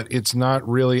 but it's not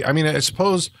really. I mean, I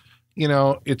suppose,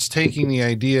 it's taking the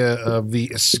idea of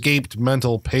the escaped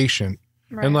mental patient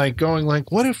and going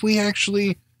what if we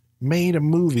actually made a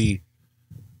movie,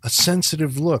 a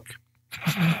sensitive look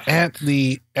at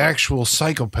the actual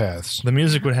psychopaths. The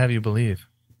music would have you believe.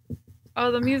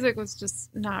 Oh, the music was just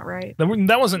not right.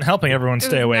 That wasn't helping everyone It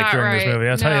stay was awake not during this right. movie.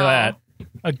 I'll tell you No. that.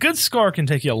 A good score can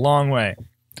take you a long way.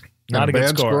 Not a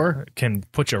good score. Can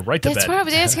put you right to bed. That's why I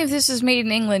was asking if this was made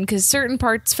in England, because certain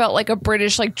parts felt like a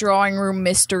British like drawing room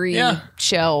mystery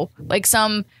show. Like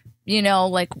some,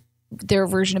 like their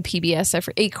version of PBS,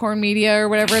 Acorn Media or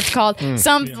whatever it's called.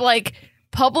 Some like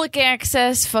public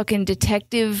access fucking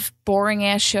detective boring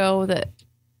ass show that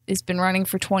has been running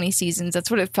for 20 seasons.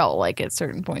 That's what it felt like at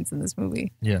certain points in this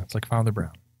movie. Yeah, it's like Father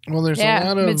Brown. Well, there's a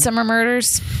lot of Midsummer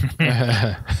Murders.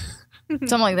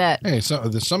 Something like that. Hey, some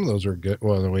of those are good.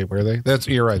 Well, wait, were they?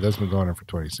 You're right. That's been going on for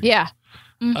 20 seasons. Yeah.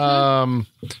 Mm-hmm.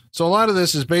 So a lot of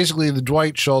this is basically the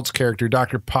Dwight Schultz character,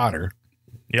 Dr. Potter.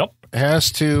 Yep.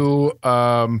 Has to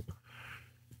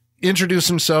introduce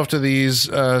himself to these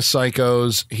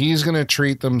psychos. He's going to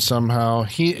treat them somehow.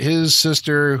 His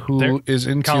sister, is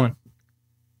into... Colin,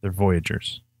 they're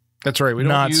Voyagers. That's right. We don't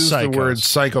Not use psychos. the word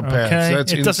psychopaths. Okay?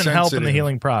 That's it doesn't help in the insensitive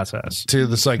healing process. to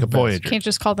the psychopaths. Voyager. Can't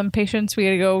just call them patients. We got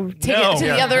to go take it to the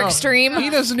Yeah. other extreme. He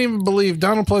doesn't even believe.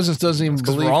 Donald Pleasance doesn't even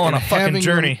believe. we're all on in a fucking having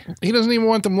journey. them- he doesn't even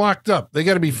want them locked up. They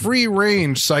got to be free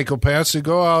range psychopaths who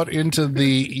go out into the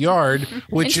yard,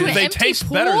 which Into is an They empty taste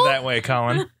pool? better that way,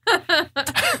 Colin.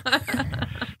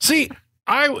 see.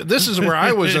 This is where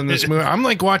I was in this movie. I'm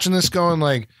like watching this, going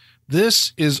like,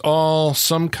 this is all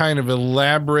some kind of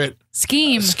elaborate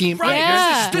Scheme. Right.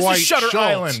 Yeah. This is Shutter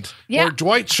Island. Yeah. Or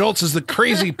Dwight Schultz is the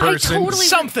crazy person. totally-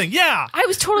 Something, yeah. I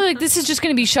was totally like, this is just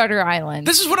going to be Shutter Island.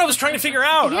 This is what I was trying to figure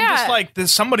out. I'm Yeah. just like,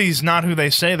 somebody's not who they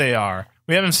say they are.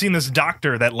 We haven't seen this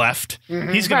doctor that left.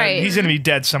 He's gonna be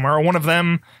dead somewhere. Or one of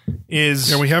them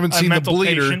is. Yeah, we haven't a seen the mental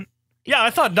bleeder. patient. Yeah, I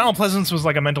thought Donald Pleasance was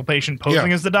like a mental patient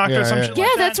posing as the doctor. Yeah, or some yeah. shit yeah,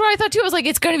 like that's that. what I thought too. I was like,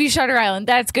 it's going to be Shutter Island.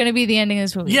 That's going to be the ending of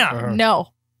this movie. Yeah. No.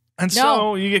 And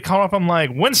so you get caught up. I'm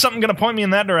like, when's something going to point me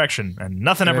in that direction? And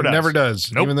nothing ever does. Never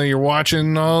does. Nope. Even though you're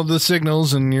watching all the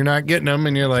signals and you're not getting them,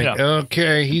 and you're like,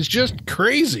 okay, he's just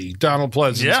crazy. Donald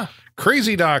Pleasance, Yeah.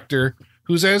 crazy doctor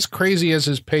who's as crazy as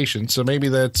his patient. So maybe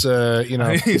that's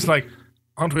He's like,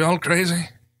 aren't we all crazy?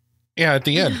 yeah, at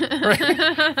the end,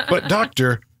 right? But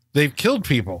doctor, they've killed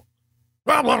people.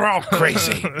 Well, we're all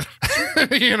crazy, or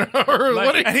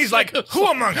And he's like, who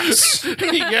among us?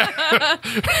 yeah,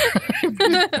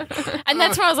 And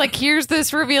that's when I was like, here's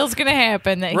this reveal's going to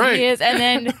happen that Right. he is. And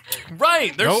then,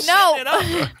 Right. They're Nope. setting it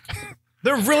up.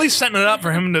 They're really setting it up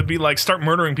for him to be like, start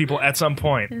murdering people at some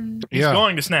point. He's Yeah.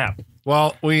 going to snap.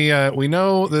 Well, we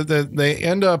know that they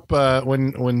end up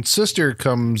when Sister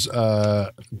comes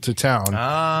to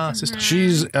town.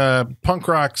 She's punk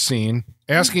rock scene,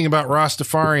 asking about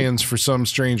Rastafarians for some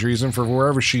strange reason for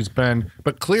wherever she's been,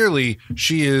 but clearly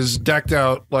she is decked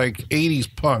out like 80s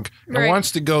punk and Right.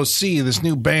 wants to go see this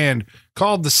new band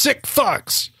called the Sick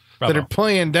Fucks that are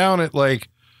playing down at like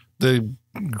the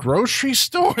grocery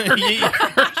store.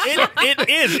 It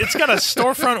is. It's got a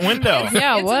storefront window.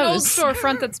 yeah, It's an old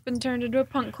storefront that's been turned into a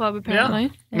punk club,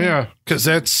 apparently. Yeah, because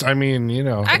that's, Actually,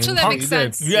 that punk- makes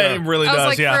sense. Yeah, it really I was does.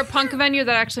 like, Yeah. for a punk venue,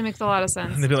 that actually makes a lot of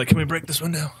sense. And they'd be like, can we break this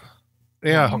window?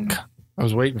 Yeah, Punk. I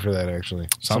was waiting for that actually.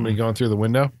 Somebody going through the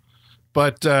window.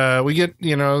 But we get,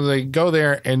 they go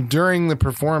there, and during the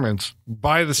performance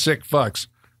by the Sick Fucks,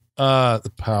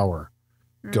 the power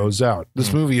goes out.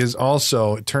 This movie is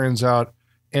also, it turns out,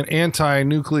 an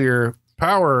anti-nuclear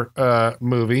power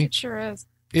movie. It sure is.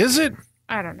 Is it?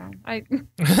 I don't know.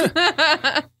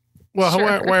 Well,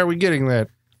 Sure. why are we getting that?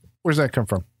 Where's that come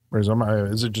from?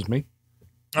 Is it just me?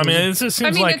 I mean, it just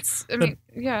seems like it's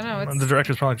the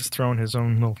director's probably just throwing his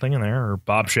own little thing in there, or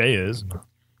Bob Shea is.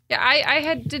 yeah.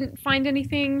 I didn't find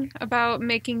anything about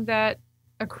making that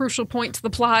a crucial point to the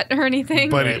plot or anything.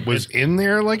 But it was in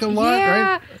there like a lot,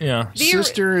 yeah. right? Yeah.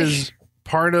 Sister is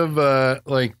part of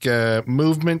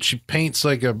movement. She paints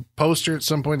like a poster at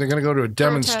some point. They're going to go to a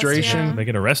demonstration. They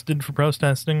get arrested for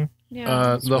protesting.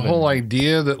 Yeah. The whole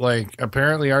idea that like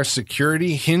apparently our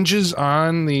security hinges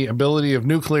on the ability of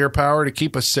nuclear power to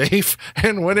keep us safe,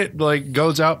 and when it like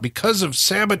goes out because of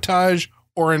sabotage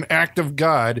or an act of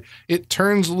God, it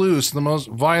turns loose the most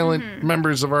violent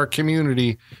members of our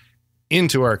community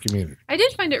into our community. I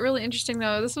did find it really interesting,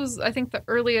 though. This was, I think, the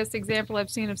earliest example I've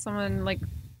seen of someone like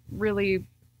really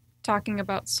talking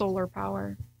about solar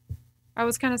power. I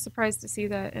was kind of surprised to see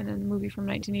that in a movie from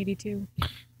 1982.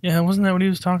 Yeah, wasn't that what he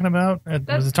was talking about?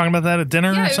 Was he talking about that at dinner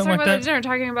Yeah, or he was something talking like about that? at dinner,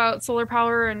 talking about solar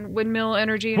power and windmill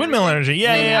energy. And Windmill energy.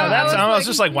 Yeah. I was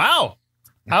just like, wow.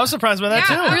 I was surprised by that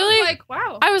too. Really? Like,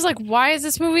 wow. I was like, why is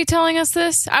this movie telling us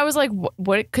this? I was like,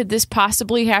 what could this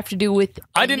possibly have to do with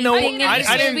I didn't know. anything in I this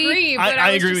didn't movie? agree. But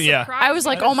I was agree just with- yeah. surprised I was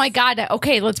like, by oh this. my God,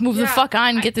 okay, let's move the Yeah, fuck on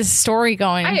and get this story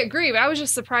going. I agree, but I was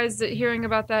just surprised at hearing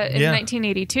about that in Yeah.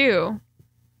 1982.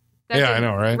 Yeah, I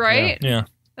know, right? Right? Yeah.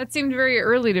 That seemed very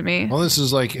early to me. Well, this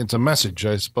is like, it's a message,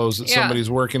 I suppose, that somebody's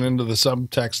working into the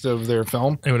subtext of their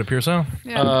film. It would appear so.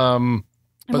 Yeah. And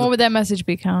what would that message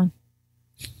be, Colin?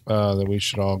 That we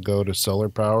should all go to solar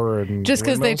power and just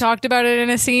because they talked about it in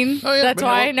a scene. Oh, yeah, that's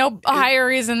why. No higher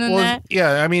reason than that.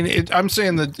 Yeah, I mean, I'm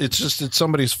saying that it's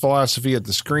somebody's philosophy at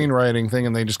the screenwriting thing,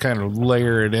 and they just kind of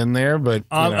layer it in there. But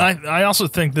I also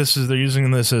think they're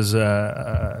using this as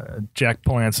Jack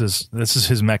Palance's. This is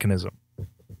his mechanism.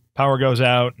 Power goes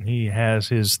out. He has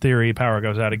his theory. Power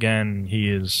goes out again.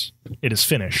 It is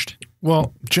finished.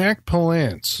 Well, Jack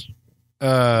Palance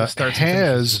has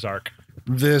his arc.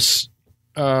 This.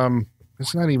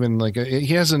 It's not even like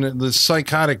he has this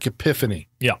psychotic epiphany.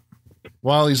 Yeah.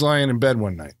 While he's lying in bed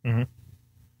one night,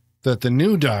 that the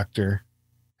new doctor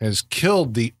has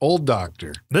killed the old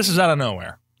doctor. This is out of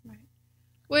nowhere. Right.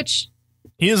 Which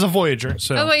he is a Voyager,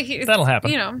 so that'll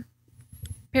happen. You know,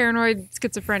 paranoid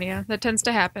schizophrenia that tends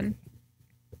to happen.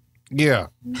 Yeah,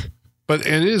 but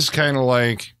it is kind of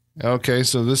like, okay,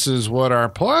 so this is what our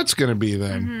plot's going to be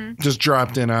then. Just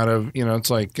dropped in out of, it's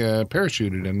like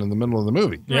parachuted in the middle of the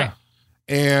movie. Yeah.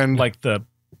 And like the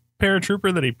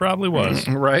paratrooper that he probably was.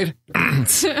 Right.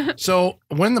 So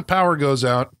when the power goes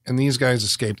out and these guys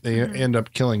escape, they end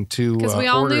up killing two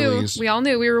orderlies. We all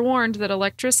knew. We were warned that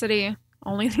electricity,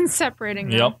 only thing separating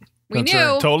them. Yep. We knew.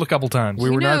 Right. Told a couple times. We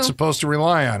were not supposed to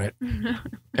rely on it.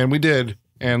 And we did.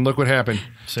 And look what happened.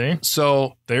 See?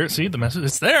 So the message,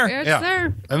 it's there. It's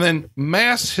there. And then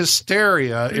mass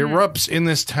hysteria erupts in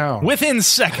this town. Within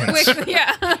seconds.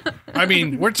 I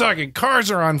mean, we're talking cars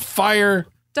are on fire.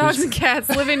 Dogs and cats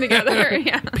living together.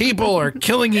 Yeah. People are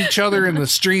killing each other in the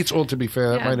streets. Well, to be fair,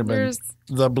 that might have been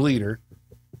the bleeder.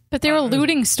 But they were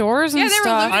looting stores and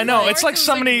stuff. I know. It's like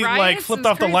somebody flipped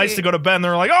off the lights to go to bed and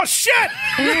they're like, oh, shit!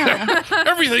 Yeah.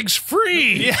 Everything's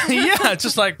free! Yeah, it's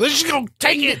just like, let's just go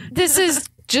take it. This is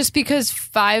just because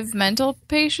 5 mental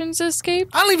patients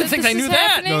escaped? I don't even think they knew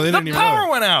that. No, they didn't even know. The power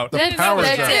went out. The power's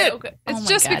out. Okay. It's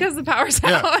just because the power's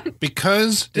out.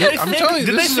 Because, I'm telling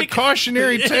you, this is a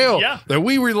cautionary tale that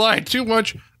we rely too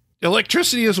much.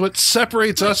 Electricity is what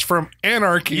separates us from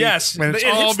anarchy. Yes, and it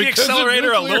hits the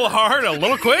accelerator a little hard, a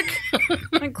little quick.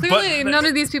 And clearly, none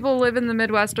of these people live in the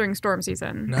Midwest during storm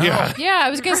season. No. Yeah, I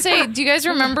was gonna say, do you guys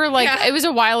remember? It was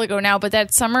a while ago now, but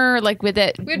that summer, with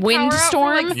that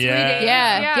windstorm. For 3 days.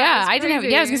 Yeah. I didn't have.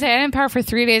 Yeah, I was gonna say I didn't power for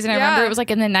 3 days, and I remember it was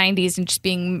in the 90s and just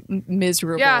being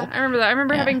miserable. Yeah, I remember that. I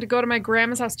remember having to go to my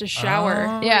grandma's house to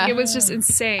shower. Yeah, it was just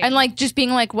insane. And just being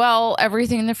well,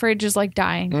 everything in the fridge is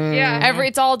dying. Yeah,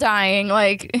 it's all dying.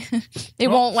 It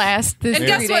won't last. And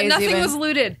guess what? Nothing was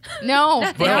looted. No.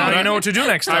 But now you know what to do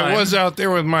next time. I was out there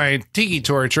with my tiki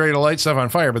torch ready to light stuff on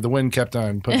fire, but the wind kept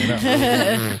on putting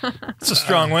it out. It's a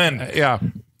strong wind. Yeah.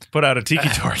 Put out a tiki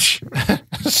torch.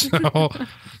 So,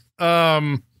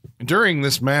 during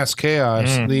this mass chaos,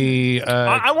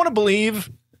 I want to believe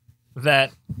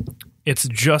that it's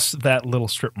just that little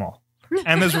strip mall.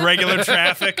 And there's regular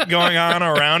traffic going on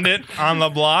around it on the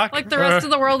block. The rest of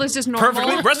the world is just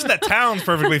normal. The rest of that town's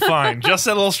perfectly fine. Just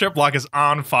that little strip block is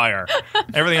on fire.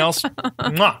 Everything else,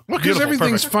 because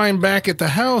everything's fine back at the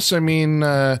house. I mean,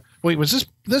 wait, was this?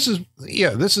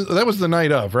 That was the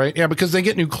night of, right? Yeah, because they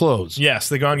get new clothes. Yes,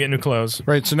 they go and get new clothes.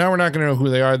 Right. So now we're not going to know who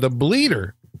they are. The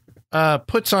bleeder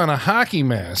puts on a hockey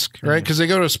mask, right? Because they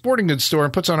go to a sporting goods store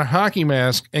and puts on a hockey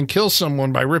mask and kills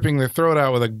someone by ripping their throat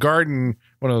out with a garden.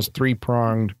 One of those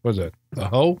 3-pronged, what is it? The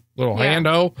hoe? Little hand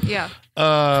hoe? Yeah.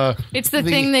 It's the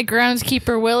thing that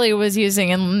groundskeeper Willie was using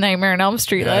in Nightmare on Elm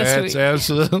Street last week. That's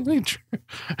absolutely true.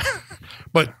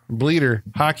 But bleeder,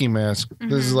 hockey mask,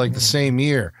 this is the same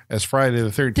year as Friday the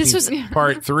 13th, this was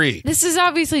part 3. This is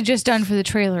obviously just done for the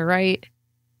trailer, right?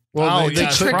 Well, they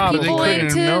couldn't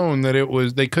have known that it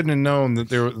was. They couldn't have known that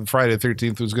Friday the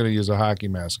 13th was going to use a hockey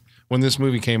mask when this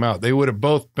movie came out. They would have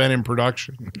both been in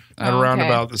production at around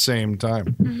about the same time.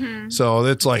 Mm-hmm. So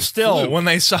it's still when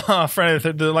they saw Friday the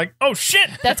 13th, they're like, "Oh shit,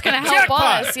 that's going to help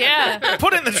us." Yeah,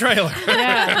 put it in the trailer.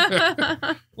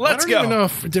 Yeah, let's go. I don't even know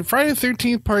did Friday the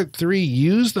 13th Part 3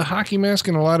 use the hockey mask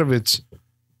in a lot of its.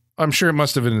 I'm sure it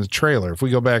must have been in the trailer. If we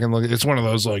go back and look, it's one of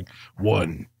those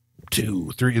 1,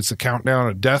 2, 3. It's the countdown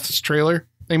of deaths trailer.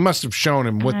 They must have shown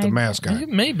him with the mask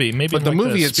on. Maybe. But the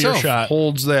movie itself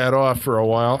holds that off for a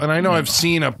while. And I know I've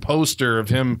seen a poster of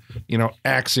him,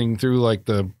 axing through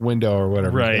the window or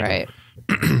whatever. Right.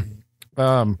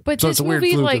 But so this it's a weird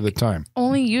movie fluke of the time.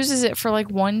 Only uses it for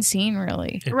one scene,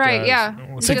 really. Right?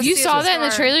 Yeah. So if you saw that in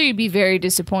the trailer, you'd be very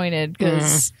disappointed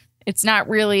because it's not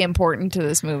really important to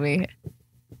this movie.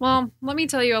 Well, let me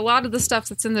tell you, a lot of the stuff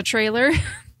that's in the trailer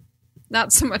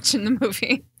not so much in the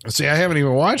movie. See, I haven't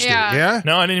even watched it. Yeah?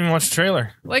 No, I didn't even watch the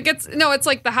trailer. Like, it's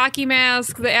like the hockey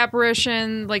mask, the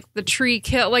apparition, like the tree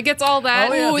kill. Like, it's all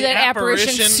that. Oh, yeah, Ooh, that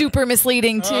apparition super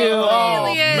misleading, too. Oh,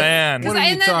 Really is. man. What are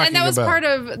you talking that was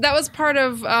about? part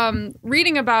of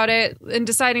reading about it and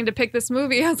deciding to pick this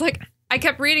movie. I was like, I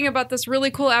kept reading about this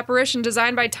really cool apparition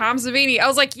designed by Tom Savini. I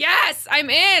was like, yes, I'm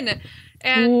in.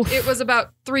 And it was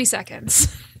about 3 seconds.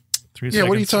 3 seconds.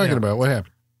 What are you talking about? What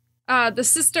happened? The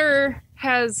sister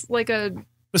has The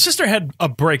sister had a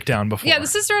breakdown before. Yeah, the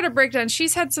sister had a breakdown.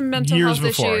 She's had some mental Years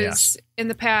health before, issues in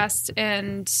the past,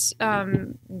 and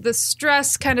the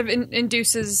stress kind of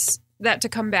induces that to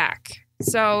come back.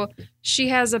 So she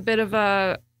has a bit of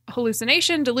a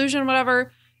hallucination, delusion,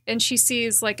 whatever, and she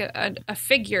sees like a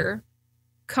figure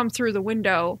come through the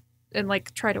window and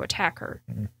like try to attack her.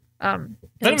 Then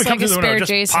it comes through the window, it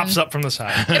just pops up from the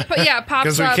side. It pops up.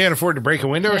 Because we can't afford to break a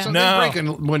window or something? No.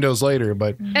 Breaking windows later,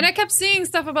 but... And I kept seeing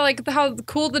stuff about like how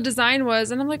cool the design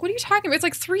was, and I'm like, what are you talking about? It's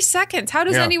like 3 seconds. How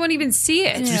does anyone even see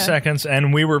it? 2 seconds,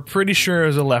 and we were pretty sure it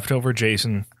was a leftover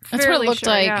Jason. That's what it looked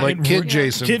like. Yeah. Like Kid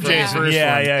Jason. Kid Jason.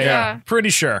 Yeah. Pretty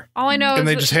sure. All I know is and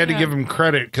they just had to give him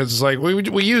credit because it's like,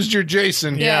 we used your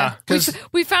Jason. Yeah.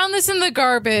 We found this in the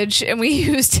garbage and we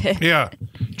used it. Yeah.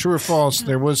 True or false,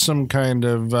 there was some kind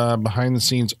of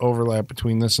behind-the-scenes overlap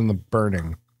between this and The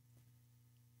Burning.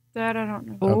 That I don't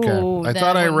know. Okay. Ooh, I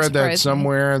thought I read that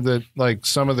somewhere that like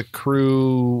some of the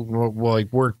crew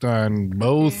like worked on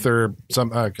both or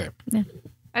some. Okay. Yeah.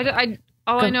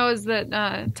 I know is that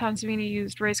Tom Savini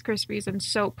used Rice Krispies and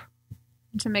soap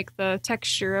to make the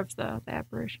texture of the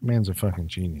apparition. Man's a fucking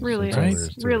genius. Really That's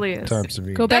is. Really is. Tom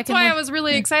Savini. Go back. That's why I was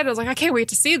really excited. I was like, I can't wait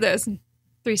to see this.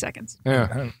 3 seconds. Yeah.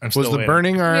 I'm Was still The waiting.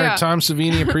 Burning our Tom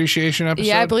Savini appreciation episode?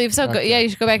 Yeah, I believe so. Okay. Yeah, you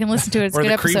should go back and listen to it. It's or a good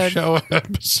the episode. Creep Show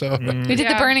episode. We did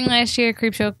The Burning last year,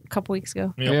 Creep Show a couple weeks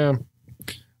ago. Yeah.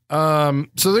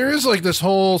 So there is like this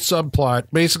whole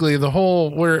subplot. Basically, the whole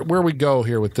where we go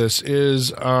here with this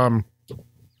is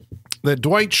that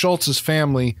Dwight Schultz's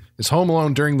family is home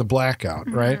alone during the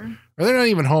blackout, right? Or they're not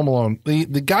even home alone. The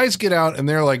guys get out and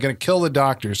they're like going to kill the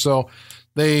doctor. So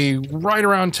they ride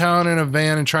around town in a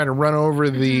van and try to run over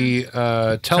the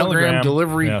telegram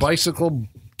delivery bicycle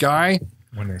guy.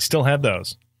 When they still had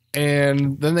those.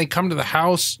 And then they come to the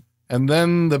house, and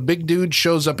then the big dude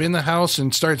shows up in the house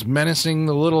and starts menacing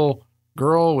the little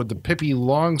girl with the Pippi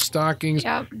Longstockings.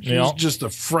 Yep. She's just a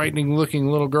frightening looking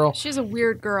little girl. She's a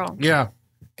weird girl. Yeah.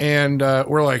 And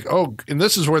we're like, oh, and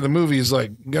this is where the movie is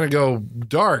like going to go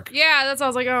dark. Yeah, that's why I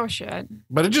was like, oh, shit.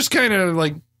 But it just kind of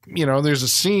like, there's a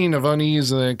scene of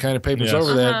unease and then it kind of papers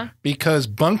over that because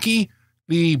Bunky,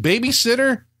 the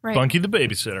babysitter. Right. Bunky the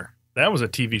Babysitter. That was a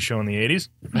TV show in the 80s.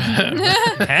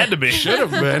 Had to be. Should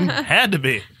have been. Had to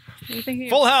be. You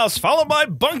Full House, followed by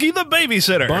Bunky the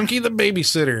Babysitter. Bunky the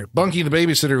Babysitter. Bunky the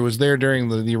Babysitter was there during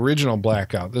the original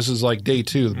blackout. This is like day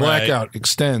 2. The blackout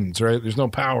extends, right? There's no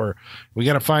power. We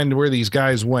got to find where these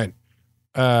guys went.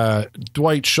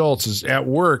 Dwight Schultz is at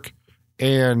work,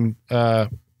 and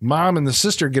Mom and the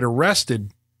sister get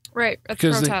arrested. Right, at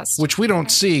the protest. Which we don't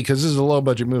see because this is a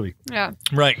low-budget movie. Yeah.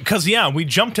 Right, because, we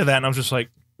jumped to that, and I was just like,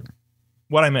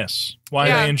 what'd I miss? Why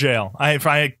are they in jail?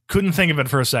 I couldn't think of it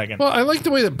for a second. Well, I like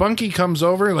the way that Bunky comes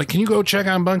over. Like, can you go check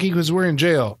on Bunky because we're in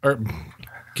jail? Or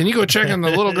can you go check on the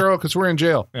little girl because we're in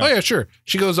jail? Yeah. Oh, yeah, sure.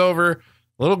 She goes over.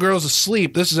 Little girl's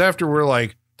asleep. This is after we're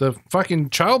like, the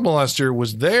fucking child molester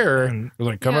was there. And we're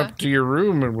like, come up to your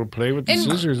room and we'll play with the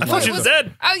scissors. I thought she was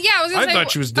dead. Oh, yeah. I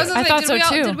thought she was dead. I thought so,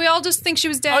 too. Did we all just think she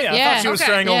was dead? Oh, yeah. I thought she was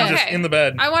strangled just in the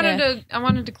bed. I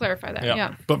wanted to clarify that.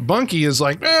 Yeah. But Bunky is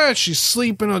like, she's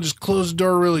sleeping. I'll just close the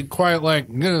door really quiet. Like,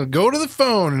 I'm going to go to the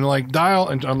phone and like dial.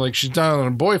 And I'm like, she's dialing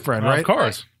a boyfriend, right? Of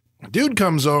course. Dude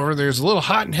comes over. There's a little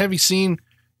hot and heavy scene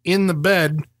in the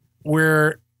bed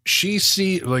where she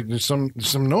sees, like, there's some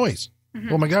noise.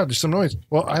 Oh my God, there's some noise.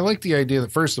 Well, I like the idea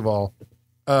that first of all,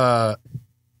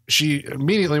 she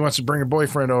immediately wants to bring her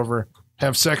boyfriend over,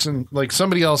 have sex in like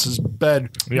somebody else's bed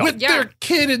with their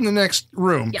kid in the next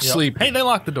room sleeping. Hey, they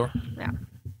locked the door. Yeah.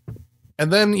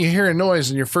 And then you hear a noise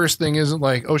and your first thing isn't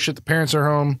like, oh shit, the parents are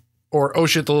home, or oh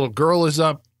shit, the little girl is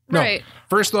up. No. Right.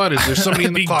 First thought is there's somebody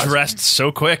in the closet. Dressed so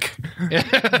quick.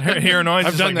 Hear a noise.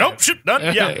 I've done like, that. Nope, shit,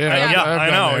 done. Yeah, I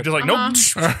know. Just like, nope.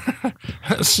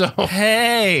 So,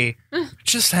 hey,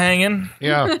 just hanging.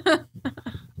 Yeah.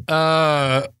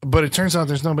 But it turns out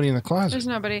there's nobody in the closet. There's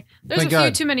nobody. There's Thank a few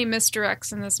God. too many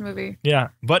misdirects in this movie. Yeah,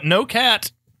 but no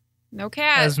cat. No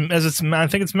cat. As it's, I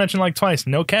think it's mentioned like twice.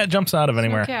 No cat jumps out of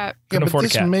anywhere. No cat. Couldn't afford a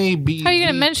this cat. may be. How are you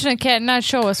going to mention a cat and not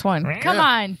show us one? Come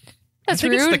on. That's I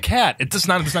think rude. it's the cat. It's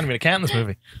not even a cat in this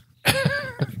movie.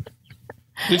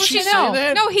 Did she say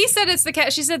that? No, he said it's the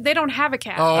cat. She said they don't have a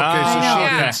cat. Oh,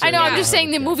 okay. I know. I'm just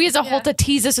saying the movie as a whole to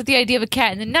tease us with the idea of a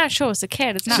cat and then not show us a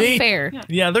cat. It's not fair.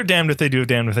 Yeah, they're damned if they do,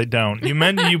 damned if they don't.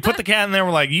 You put the cat in there,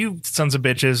 we're like, you sons of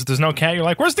bitches. There's no cat. You're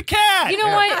like, where's the cat? You know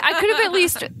what? I could have at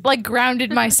least like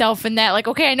grounded myself in that. Like,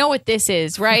 okay, I know what this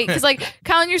is, right? Because like,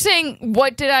 Colin, you're saying,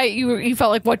 what did I? You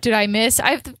felt like, what did I miss?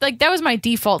 Like that was my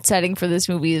default setting for this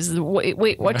movie. Is wait,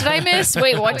 what did I miss?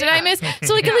 Wait, what did I miss?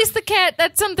 So like, at least the cat.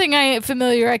 That's something I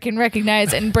can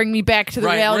recognize and bring me back to the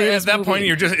reality. Right. Of this At that movie.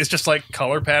 point, it's just like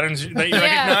color patterns that you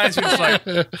recognize. You're just like,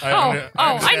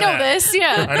 I know this.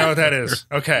 Yeah, I know what that is.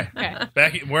 Okay.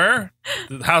 Back where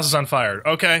the house is on fire.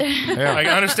 Okay, I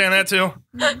understand that too.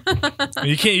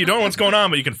 You don't know what's going on,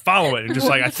 but you can follow it. You're just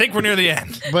like, I think we're near the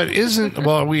end.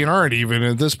 But we aren't even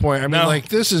at this point.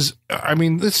 I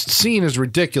mean, this scene is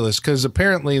ridiculous because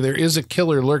apparently there is a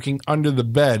killer lurking under the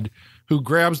bed who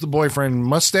grabs the boyfriend,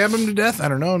 must stab him to death. I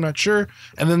don't know, I'm not sure.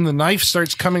 And then the knife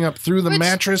starts coming up through the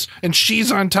mattress, and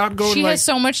she's on top going she has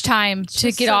so much time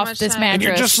to get off this mattress. And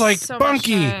you're just like,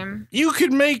 Bunky, you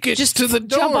could make it just to the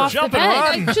door. Jump off the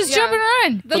bed. Just jump and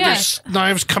run. But there's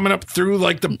knives coming up through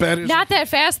like the bed. Not that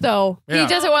fast, though. Yeah. He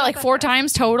does it, like 4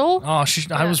 times total? Oh,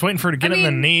 I was waiting for her to get in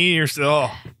the knee or so.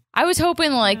 I was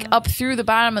hoping like up through the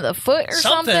bottom of the foot or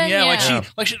something. Yeah,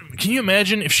 can you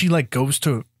imagine if she like goes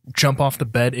to jump off the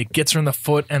bed, it gets her in the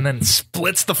foot and then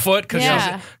splits the foot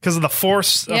because of the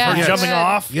force of her jumping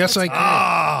off? Yes, I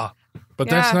can. But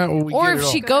that's not what we Or get if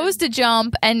she goes to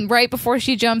jump and right before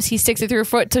she jumps, he sticks it through her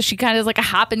foot so she kind of like a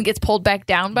hop and gets pulled back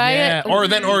down by it. Or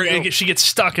she gets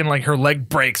stuck and like her leg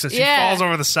breaks as she falls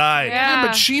over the side. Yeah,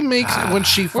 but she makes when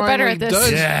she finally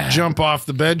does jump off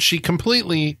the bed, she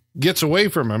completely gets away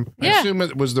from him. I assume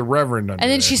it was the Reverend under and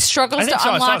then there. She struggles to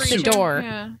unlock the door.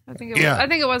 Yeah, I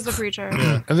think it was the preacher.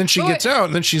 Yeah. And then she gets out,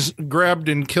 and then she's grabbed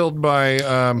and killed by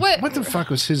what the fuck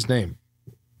was his name?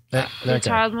 That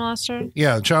child molester?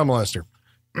 Yeah, the child molester.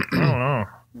 I don't know.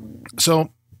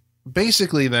 So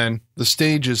basically then the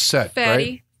stage is set,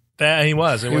 Fatty. right? He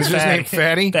was. It was his name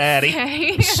Fatty?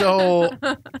 Fatty. So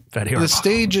Fatty the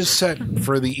stage is set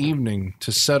for the evening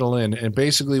to settle in, and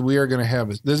basically we are going to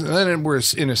have then we're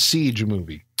in a siege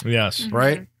movie. Yes.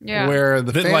 Right? Yeah. Where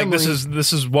the family... Like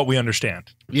this is what we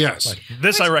understand. Yes. Like,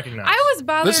 this I recognize. I was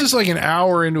bothered. This is like an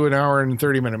hour into an hour and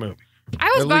 30-minute movie.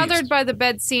 I was bothered by the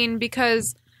bed scene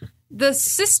because the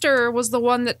sister was the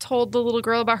one that told the little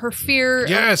girl about her fear.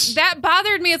 Yes. That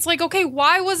bothered me. It's like, okay,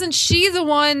 why wasn't she the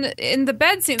one in the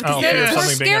bed scene? Because then it's more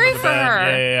scary for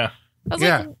her. Yeah. I was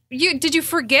like, did you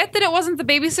forget that it wasn't the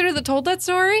babysitter that told that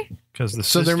story? Because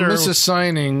so they're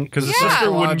misassigning because the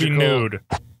sister wouldn't be nude.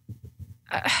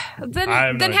 Then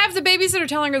have the babysitter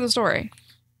telling her the story.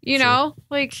 You know,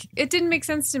 like it didn't make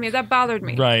sense to me. That bothered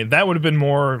me. Right. That would have been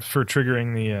more for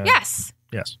triggering the. Yes.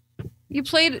 You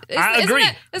played. I agree.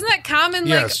 Isn't that common?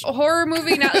 Like horror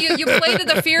movie now, you play to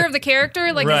the fear of the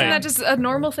character. Like, isn't that just a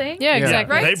normal thing? Yeah,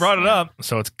 exactly. Right? They brought it up,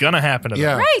 so it's gonna happen to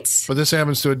them. Right. But this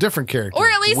happens to a different character, or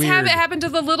at least have it happen to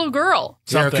the little girl.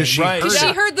 Because she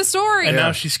heard the story, and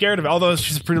now she's scared of it. Although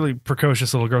she's a pretty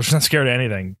precocious little girl, she's not scared of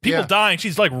anything. People dying,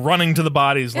 she's like running to the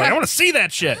bodies, like I want to see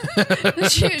that shit.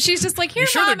 She's just like, here,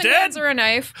 sure Mom, and hands her a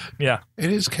knife. Yeah,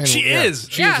 it is kind of. She is.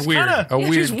 She is weird.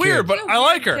 She's weird, but I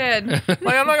like her. Like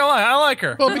I'm not gonna lie, I like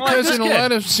her. Well, because in a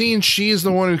lot of scenes, she's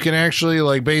the one who can actually,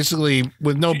 like, basically,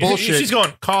 with no bullshit, she's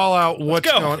going, call out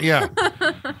what's going. Yeah.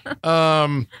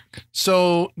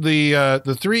 So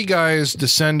the 3 guys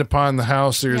descend upon the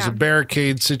house. There's a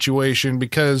barricade situation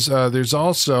because there's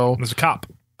a cop.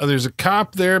 There's a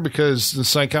cop there because the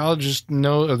psychologist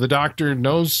the doctor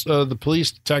knows the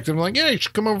police detective. Like, yeah, you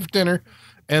should come over for dinner.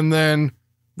 And then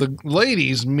the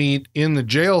ladies meet in the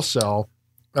jail cell.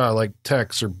 Like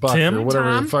Tex or Buck or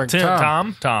whatever the fuck.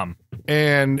 Tom.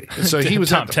 And so he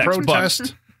was at the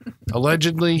protest,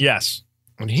 allegedly. Yes.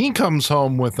 And he comes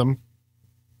home with them,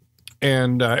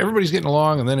 and everybody's getting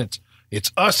along. And then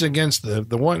it's us against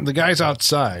the guys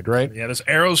outside, right? Yeah. There's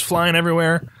arrows flying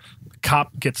everywhere. The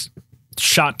cop gets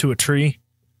shot to a tree.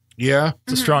 Yeah,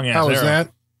 it's a strong ass. How was arrow.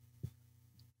 that?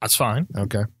 That's fine.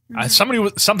 Okay.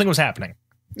 Something was happening.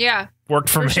 Yeah. Worked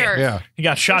for me. Sure. Yeah. He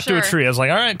got shot to a tree. I was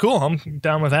like, all right, cool. I'm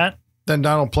down with that. Then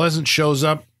Donald Pleasance shows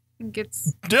up.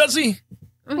 Does he?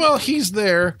 Well, he's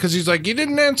there because he's like, you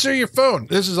didn't answer your phone.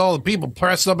 This is all the people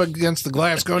pressed up against the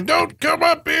glass going, don't come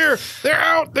up here. They're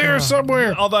out there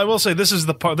somewhere. Although I will say, this is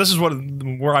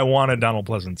where I wanted Donald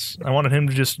Pleasance. I wanted him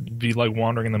to just be like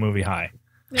wandering in the movie high.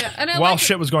 Yeah, and while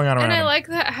shit was going on around him. And I like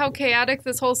how chaotic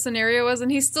this whole scenario was, and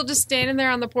he's still just standing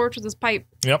there on the porch with his pipe.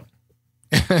 Yep.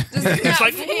 It's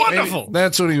like wonderful.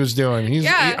 That's what he was doing.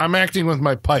 I'm acting with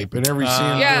my pipe in every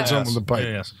scene. Doing something with the pipe.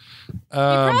 Yes. He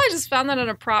probably just found that in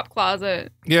a prop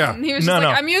closet. Yeah. And he was just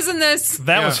I'm using this.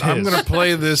 That was his. I'm going to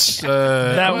play this.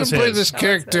 I'm going to play this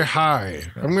character high.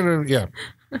 I'm going to,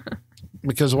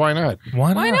 because why not?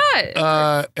 Why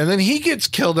not? And then he gets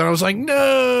killed, and I was like,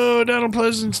 no, Donald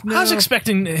Pleasance, no. I was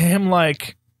expecting him, I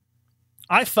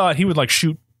thought he would,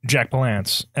 shoot Jack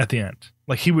Palance at the end.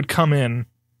 Like, he would come in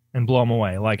and blow him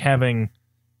away, having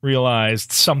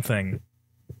realized something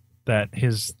that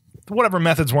his whatever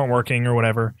methods weren't working or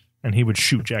whatever, and he would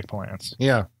shoot Jack Palance.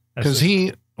 Yeah, because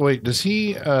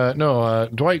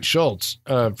Dwight Schultz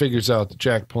figures out that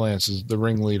Jack Palance is the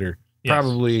ringleader. Yes.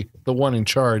 Probably the one in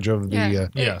charge of the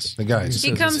guys.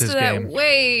 He comes to that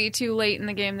way too late in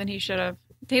the game than he should have.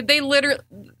 He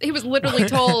was literally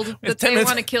told that they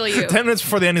want to kill you. 10 minutes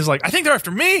before the end, he's like, I think they're after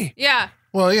me. Yeah.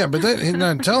 Well, yeah, but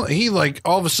he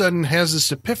all of a sudden has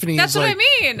this epiphany. That's what I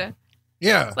mean.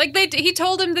 Yeah. He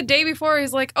told him the day before,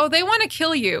 he's like, oh, they want to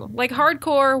kill you.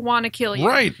 Hardcore want to kill you.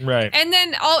 Right. And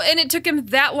then it took him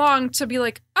that long to be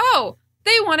like, oh,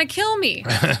 they want to kill me.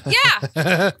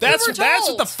 Yeah. That's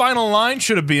what the final line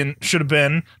should have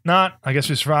been. Not, I guess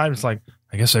we survived. It's like,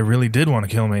 I guess they really did want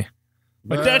to kill me.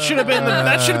 That should have been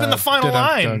the final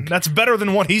line. That's better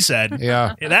than what he said.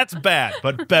 Yeah. That's bad,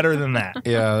 but better than that.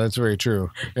 Yeah, that's very true.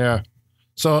 Yeah.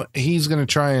 So he's going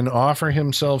to try and offer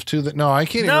himself to the. No, I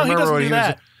can't even remember what he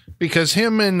was. Because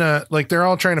him and they're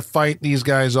all trying to fight these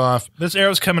guys off. This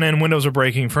arrow's coming in, windows are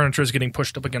breaking, furniture is getting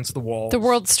pushed up against the wall. The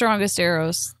world's strongest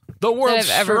arrows. The world's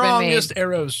strongest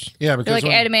arrows. Yeah, because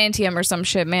they're adamantium or some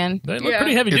shit, man. They look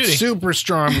pretty heavy duty. It's super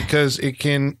strong because it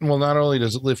can. Well, not only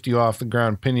does it lift you off the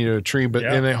ground, pin you to a tree, but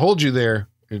and it holds you there.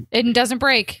 It doesn't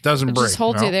break. It just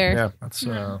holds you there. Yeah, that's. I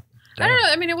don't know.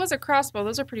 I mean, it was a crossbow.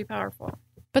 Those are pretty powerful.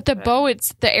 But the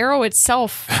the arrow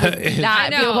itself would not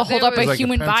be able to hold up a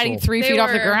human body 3 feet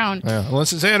off the ground. Yeah,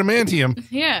 unless it's adamantium.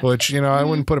 Yeah. Which, I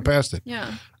wouldn't put it past it.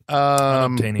 Yeah.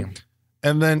 Unobtainium.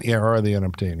 And then, or the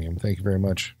unobtainium. Thank you very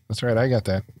much. That's right. I got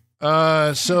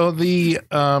that. So they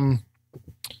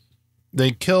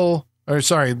kill,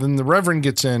 then the Reverend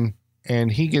gets in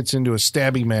and he gets into a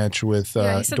stabby match with he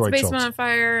sets Dwight the Schultz. basement on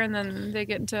fire and then they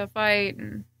get into a fight.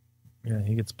 And yeah,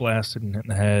 he gets blasted and hit in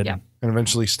the head. Yeah. And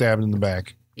eventually stabbed in the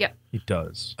back. Yeah. He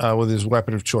does. With his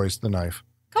weapon of choice, the knife.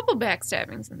 A couple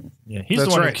backstabbings in this. Yeah, he's the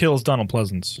one who kills Donald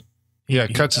Pleasance. Yeah,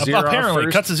 cuts his ear off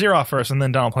first. Cuts his ear off first, and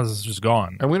then Donald Pleasance is just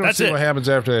gone. And we don't see what happens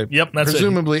after that. Yep, that's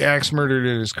presumably axe murdered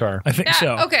in his car. I think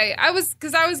so. Okay, I was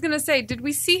going to say, did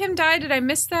we see him die? Did I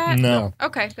miss that? No.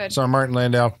 Okay, good. Saw Martin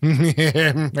Landau.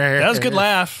 That was a good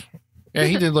laugh. Yeah,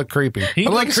 he did look creepy.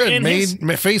 Like I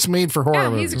said, face made for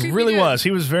horror movies. He really was.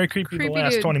 He was very creepy the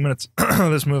last 20 minutes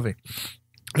of this movie.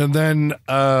 And then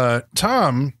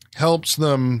Tom helps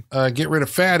them get rid of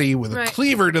Fatty with a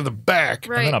cleaver to the back.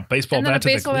 Right. And then a baseball bat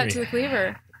to the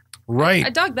cleaver. Right. I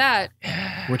dug that.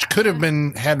 Which could have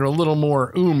had a little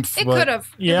more oomph. It could have.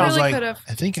 Yeah. It really could have.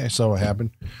 I think I saw what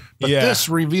happened. But this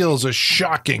reveals a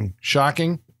shocking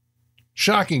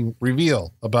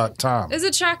reveal about Tom. Is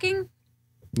it shocking?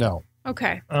 No.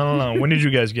 Okay. I don't know. When did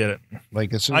you guys get it?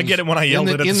 I get it when I yelled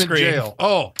it at the screen. Jail.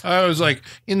 Oh, I was like,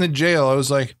 in the jail, I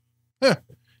was like,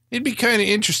 it'd be kind of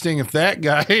interesting if that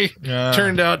guy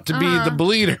turned out to be the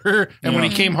bleeder. And when he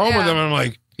came home with him, I'm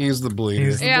like, he's the bleeder.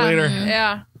 He's the bleeder.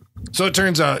 Yeah. So it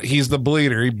turns out he's the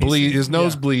bleeder. His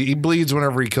nose bleeds. He bleeds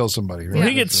whenever he kills somebody. Right? Well,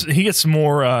 he gets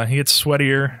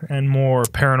sweatier and more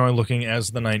paranoid looking as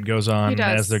the night goes on,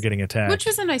 as they're getting attacked. Which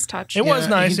was a nice touch. It was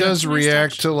nice. He does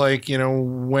react to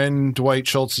when Dwight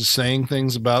Schultz is saying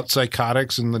things about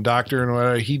psychotics and the doctor and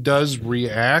whatever. He does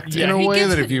react in a way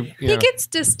that if you he gets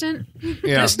distant.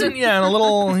 Yeah. Distant, and a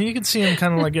little. You can see him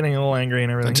kind of getting a little angry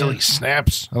and everything until he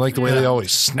snaps. I like the way they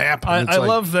always snap. I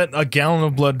love that a gallon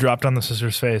of blood dropped on the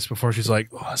sister's face before she's like,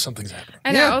 oh, something's happening.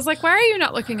 I know. I was like, why are you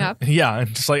not looking up? Yeah,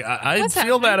 and just like I'd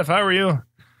feel that if I were you.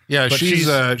 Yeah, but she's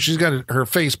got her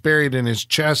face buried in his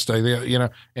chest,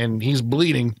 and he's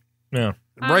bleeding. Yeah,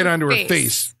 right onto her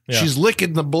face. Yeah. She's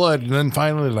licking the blood, and then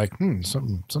finally,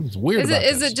 something's weird.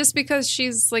 Is it just because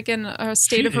she's in a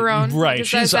state of her own? Right,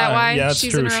 is that why? Yeah, that's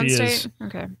she's true. In her own she state? is.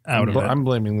 Okay. Out of it. I'm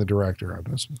blaming the director on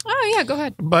this. Oh yeah, go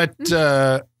ahead. But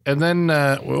and then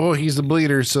he's the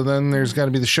bleeder, so then there's got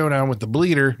to be the showdown with the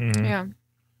bleeder. Mm-hmm. Yeah.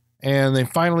 And they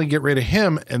finally get rid of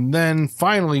him, and then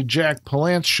finally Jack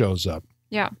Palance shows up.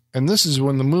 Yeah. And this is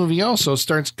when the movie also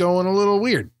starts going a little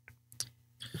weird.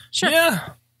 Sure. Yeah.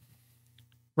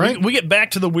 Right? We get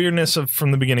back to the weirdness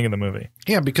from the beginning of the movie.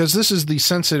 Yeah, because this is the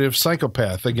sensitive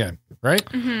psychopath again, right?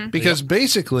 Mm-hmm. Because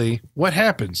basically what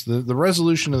happens, the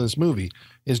resolution of this movie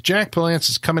is Jack Palance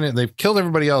is coming in. They've killed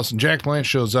everybody else, and Jack Palance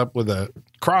shows up with a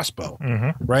crossbow,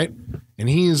 right? And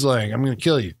he's like, I'm going to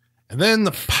kill you. And then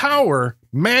the power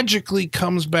magically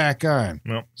comes back on.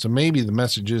 Yep. So maybe the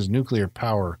message is nuclear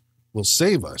power will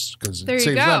save us because it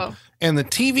saves them. And the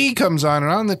TV comes on,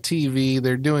 and on the TV,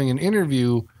 they're doing an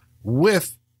interview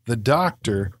with the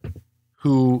doctor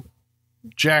who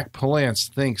Jack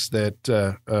Palance thinks that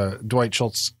Dwight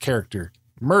Schultz's character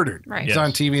murdered. Right. He's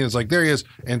on TV and it's like, there he is.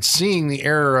 And seeing the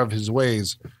error of his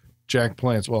ways, Jack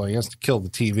Palance, well, he has to kill the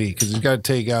TV because he's got to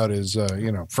take out his,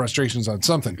 frustrations on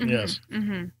something. Mm-hmm. Yes.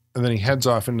 Mm-hmm. And then he heads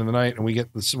off into the night and we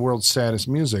get this world's saddest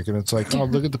music. And it's like, oh,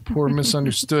 look at the poor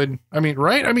misunderstood. I mean,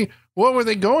 right? I mean, what were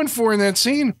they going for in that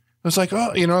scene? It was like,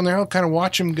 oh, and they're all kind of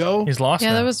watch him go. He's lost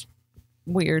now. That was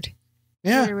weird.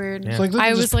 Yeah. Very weird. It's like, look I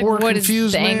at was this like, poor, what is the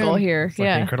confused man. angle here? It's like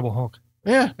the Incredible Hulk.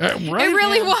 Yeah. Right. It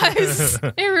really was.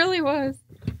 It really was.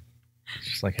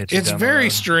 Just like it's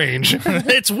very strange.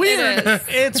 It's weird.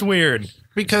 It's weird.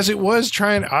 Because it was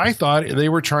I thought they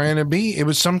were trying to be, it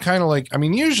was some kind of like, I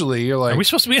mean, usually you're like. Are we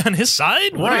supposed to be on his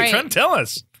side? What are you trying to tell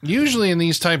us? Usually in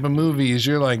these type of movies,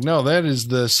 you're like, no, that is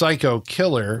the psycho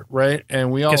killer, right?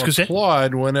 And we all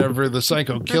applaud whenever the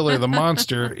psycho killer, the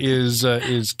monster,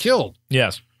 is killed.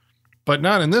 Yes. But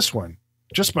not in this one.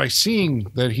 Just by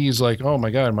seeing that he's like, oh my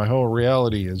God, my whole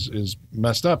reality is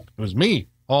messed up. It was me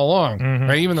all along,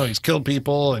 right? Even though he's killed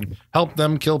people and helped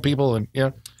them kill people. And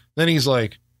then he's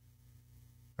like,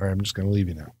 all right, I'm just going to leave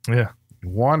you now. Yeah. He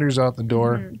wanders out the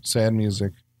door, sad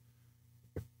music.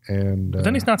 And but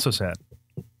then he's not so sad.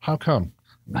 How come?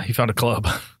 He found a club.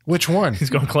 Which one? He's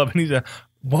going to a club and he's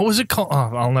what was it called?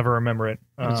 Oh, I'll never remember it.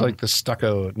 It's like the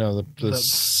stucco. No,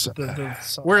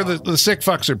 where the sick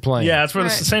fucks are playing. Yeah, it's where the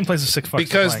same place the sick fucks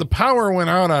because are playing. the power went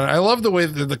out on. I love the way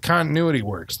that the continuity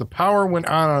works. The power went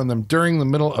out on them during the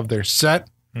middle of their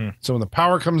set. So when the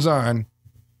power comes on,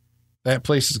 that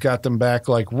place has got them back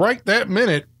like right that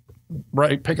minute,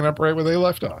 right, picking up right where they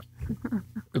left off.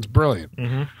 It's brilliant.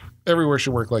 Everywhere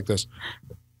should work like this.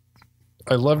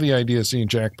 I love the idea of seeing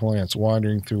Jack Palance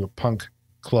wandering through a punk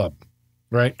club,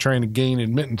 right? Trying to gain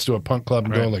admittance to a punk club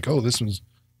and go like, oh, this is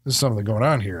something going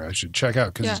on here. I should check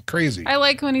out because it's crazy. I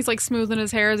like when he's like smoothing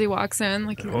his hair as he walks in.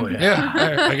 Like,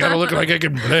 I got to look like I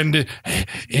can blend it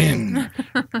in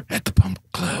at the punk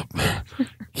club.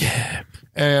 Yeah.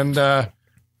 And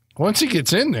once he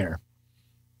gets in there,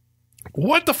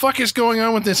 what the fuck is going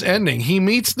on with this ending? He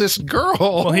meets this girl.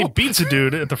 Well, he beats a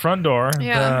dude at the front door.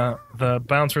 Yeah. The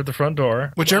bouncer at the front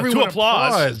door. Which everyone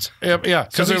applauds. Yeah,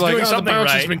 because they're like, the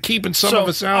bouncer's been keeping some of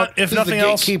us out. If nothing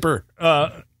else, gatekeeper.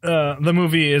 The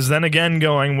movie is then again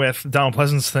going with Donald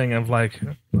Pleasance thing of like,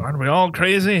 aren't we all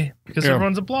crazy? Because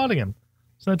everyone's applauding him.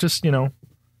 So that just,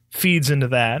 feeds into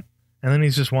that. And then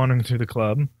he's just wandering through the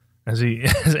club and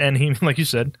he, like you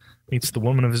said, meets the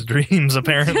woman of his dreams,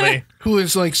 apparently. Who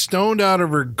is like stoned out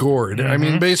of her gourd. I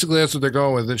mean, basically that's what they're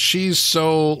going with. That she's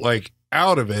so like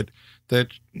out of it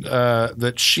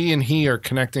that she and he are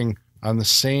connecting on the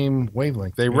same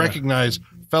wavelength. They recognize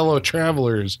fellow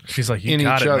travelers. She's like, you in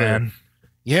got each it, other. man.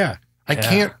 Yeah. I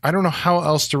don't know how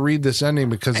else to read this ending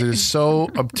because it is so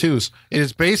obtuse. It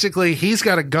is basically, he's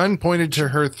got a gun pointed to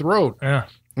her throat. Yeah.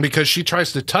 Because she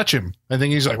tries to touch him. I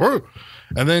think he's like, whoa.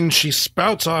 And then she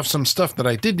spouts off some stuff that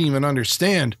I didn't even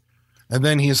understand. And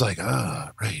then he's like,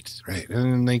 right.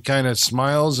 And then they kind of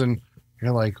smiles and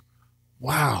you're like,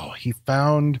 wow, he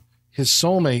found his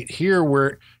soulmate here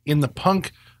where in the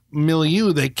punk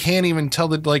milieu, they can't even tell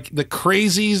that like the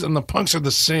crazies and the punks are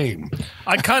the same.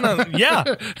 I kind of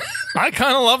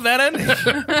love that ending.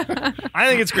 I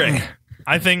think it's great.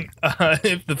 I think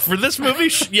for this movie,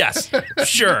 yes,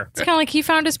 sure. It's kind of like he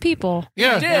found his people.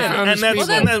 Yeah, he did, and that's with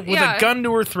a gun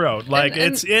to her throat. Like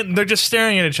they're just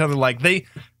staring at each other like they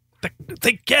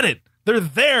get it. They're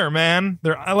there, man.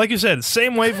 They're like you said,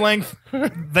 same wavelength.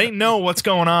 They know what's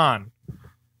going on.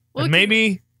 Well, and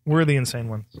maybe we're the insane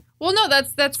ones. Well, no,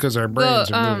 that's because our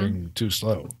brains are moving too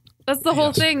slow. That's the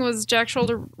whole thing. Was Jack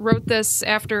Shoulder wrote this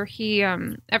after he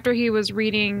was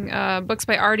reading books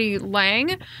by Artie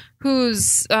Lang,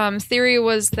 whose theory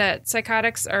was that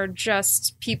psychotics are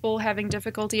just people having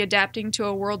difficulty adapting to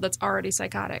a world that's already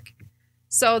psychotic.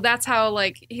 So that's how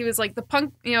like he was like the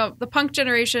punk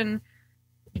generation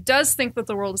does think that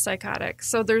the world is psychotic.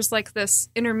 So there's like this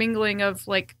intermingling of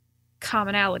like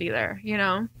commonality there,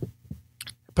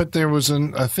 But there was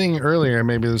a thing earlier,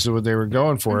 maybe this is what they were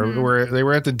going for, where they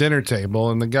were at the dinner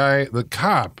table and the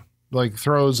cop, like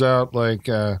throws out like,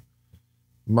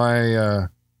 my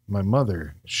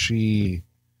mother, he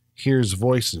hears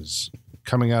voices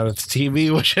coming out of the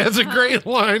TV, which has a great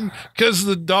line because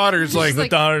the daughter's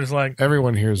like,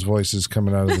 everyone hears voices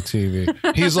coming out of the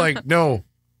TV. He's like, no,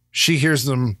 she hears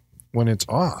them when it's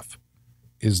off.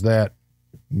 Is that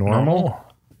normal?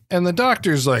 And the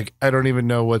doctor's like, I don't even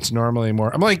know what's normal anymore.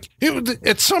 I'm like,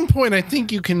 at some point, I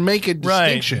think you can make a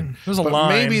distinction. Right. There's a line.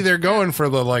 Maybe they're going for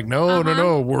the like,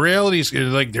 no. Reality's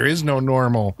like, there is no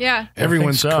normal. Yeah.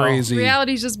 Everyone's crazy.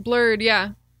 Reality's just blurred. Yeah.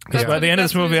 Because by the end of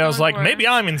this movie, I was like, maybe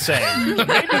I'm insane.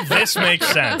 Maybe this makes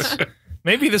sense.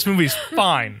 Maybe this movie's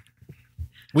fine.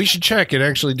 We should check and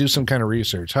actually do some kind of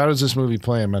research. How does this movie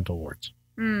play in mental wards?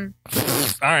 All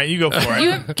right, you go for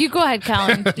it. You go ahead,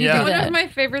 Colin. One of my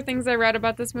favorite things I read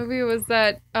about this movie was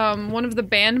that one of the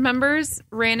band members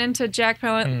ran into Jack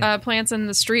Palance in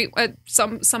the street at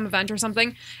some event or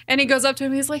something, and he goes up to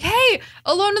him. He's like, "Hey,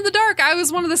 Alone in the Dark, I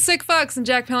was one of the sick fucks," and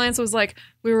Jack Palance was like,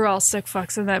 "We were all sick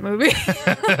fucks in that movie."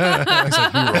 It's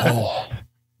like, we were all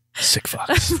sick fucks.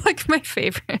 That's like my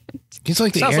favorite. He's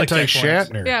like the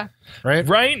anti-Shatner. Yeah. Right?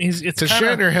 It's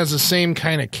Shatner has the same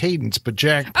kind of cadence, but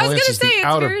Jack Palance is the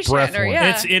out-of-breath one.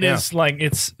 Yeah. It's like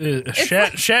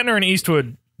Shatner and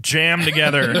Eastwood jammed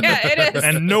together. Yeah, it is.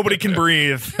 And nobody can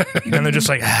breathe. And they're just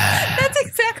like, That's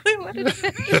exactly what it is.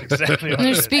 exactly. And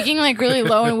they're speaking like really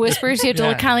low in whispers. You have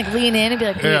to kind of like lean in and be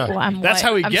like, That's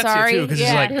how he gets sorry. you, too, because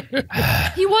he's like...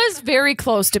 He was very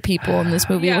close to people in this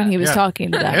movie when he was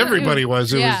talking to them. Everybody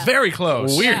was. It was very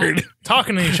close. Weird.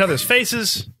 Talking to each other's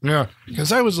faces. Yeah.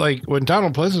 Because I was like, when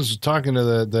Donald Pleasance was talking to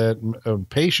the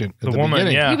patient at the woman,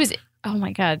 beginning. He was... Oh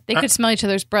my God. They could smell each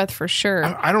other's breath for sure.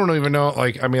 I don't even know.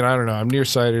 Like, I mean, I don't know. I'm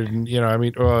nearsighted and,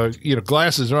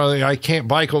 glasses and all that. I can't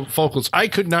bifocals. I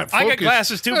could not focus. I got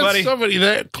glasses too, buddy. Somebody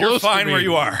that close You're fine to me. where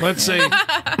you are. Let's say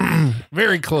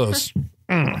very close.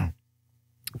 Okay.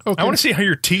 I want to see how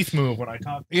your teeth move when I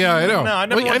talk. Yeah, I know. No, I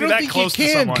never want to be that close to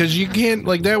someone. Because you can't,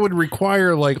 like, that would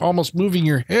require, like, almost moving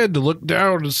your head to look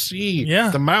down to see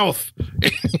the mouth.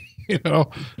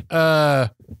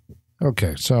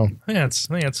 Okay, so I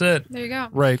think that's it. There you go.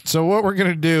 Right. So what we're going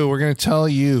to do, we're going to tell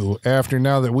you after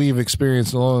now that we've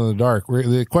experienced Alone in the Dark.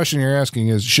 The question you're asking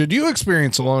is, should you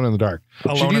experience Alone in the Dark?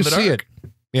 Should you see it?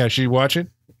 Yeah, should you watch it?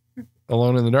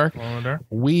 Alone in the Dark? Alone in the Dark.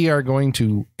 We are going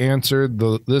to answer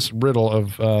this riddle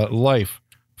of life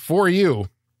for you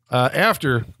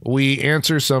after we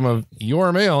answer some of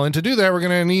your mail. And to do that, we're going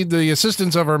to need the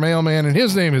assistance of our mailman, and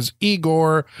his name is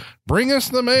Igor. Bring us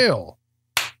the mail.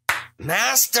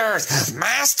 Masters,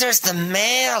 the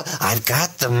mail. I've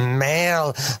got the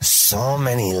mail. So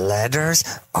many letters.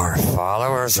 Our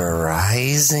followers are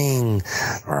rising.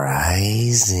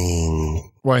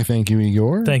 Why, thank you,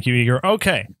 Igor. Thank you, Igor.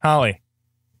 Okay, Holly.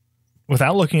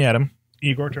 Without looking at him,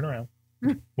 Igor, turn around.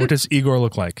 What does Igor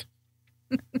look like?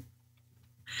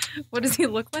 What does he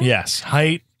look like? Yes,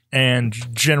 height and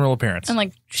general appearance. And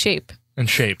like shape.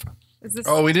 Is this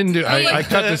we didn't do. I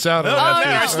cut this out.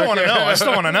 I still want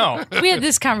to know. We had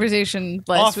this conversation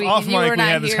last week. Off and you mic, were we not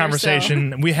had this here,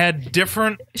 conversation. So. We had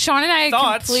different. Sean and I are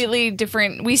thoughts. completely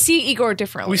different. We see Igor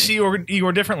differently. We see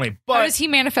Igor differently. But how does he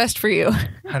manifest for you?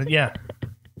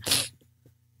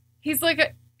 He's like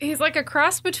a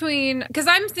cross between, because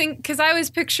I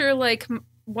always picture like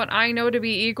what I know to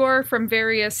be Igor from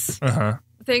various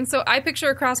things. So I picture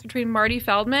a cross between Marty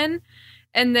Feldman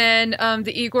and then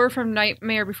the Igor from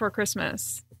Nightmare Before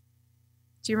Christmas.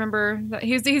 Do you remember that?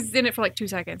 He's in it for like 2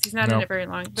 seconds. He's not in it very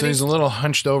long. So he's a little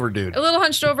hunched over dude. A little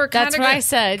hunched over. That's what I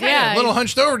said. Yeah, a little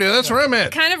hunched over dude. That's where I'm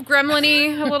at. Kind of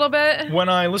gremlin-y a little bit. When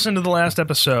I listened to the last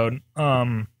episode,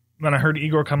 when I heard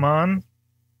Igor come on,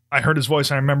 I heard his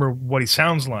voice and I remember what he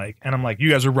sounds like, and I'm like, you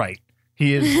guys are right.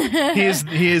 He is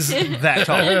that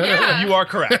tall. Yeah. You are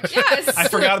correct. Yes. I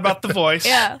forgot about the voice.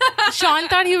 Yeah. Sean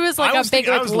thought he was like a big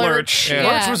Lurch. Yeah.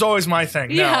 Lurch was always my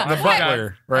thing. Yeah. No, The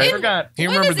butler, right? I forgot. He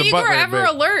When remembered is the Igor butler ever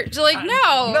bit. alert? Like,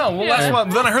 no. No, well, that's what.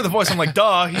 Then I heard the voice. I'm like,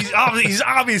 duh. He's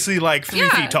obviously like 3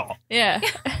 feet tall. Yeah.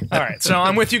 All right, so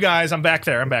I'm with you guys. I'm back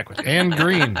there. I'm back with you. And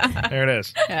green. There it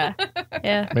is. Yeah.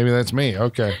 Yeah. Maybe that's me.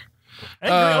 Okay.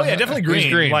 And definitely green.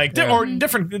 He's green. Like or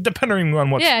different depending on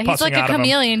what's Yeah, he's pussing like a out of him.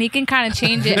 chameleon. He can kind of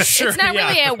change it. Sure, it's not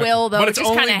really at will, though. But It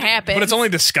just kind of happens. But it's only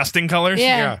disgusting colors.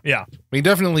 Yeah. Yeah. He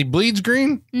definitely bleeds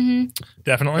green.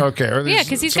 Definitely. Okay. Or Yeah, there's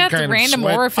because he's some got the kind of random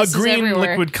sweat. A orifices green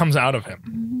everywhere. liquid comes out of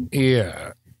him.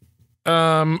 Yeah.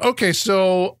 Okay,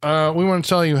 so we want to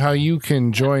tell you how you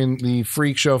can join the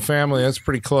Freak Show family. That's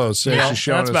pretty close. Yeah, She's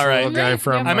showing that's us about a right. little guy Yeah.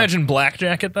 from. I imagine black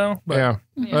jacket though. But Yeah.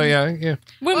 Oh yeah.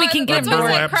 When we can get That's him to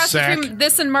what's work. like cross sack. between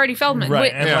this and Marty Feldman. Right.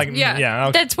 Wait, And Yeah. like Yeah. yeah.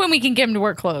 Okay. That's when we can get him to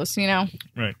work close, you know?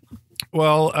 Right.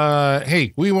 Well,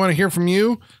 hey, we want to hear from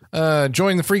you.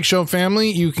 Join the Freak Show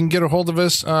family. You can get a hold of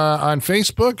us on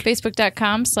Facebook.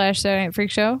 Facebook.com/Saturday Night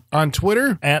Freak Show. On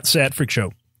Twitter.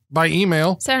 @SatFreakShow. By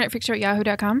email.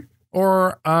 SaturdayNightFreakShow@yahoo.com.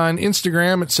 Or on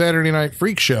Instagram at Saturday Night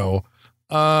Freak Show.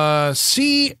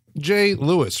 CJ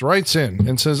Lewis writes in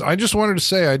and says, I just wanted to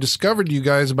say I discovered you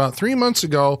guys about 3 months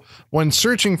ago when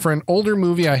searching for an older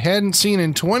movie I hadn't seen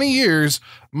in 20 years,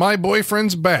 My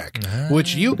Boyfriend's Back,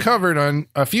 which you covered on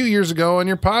a few years ago on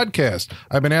your podcast.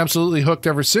 I've been absolutely hooked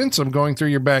ever since. I'm going through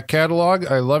your back catalog.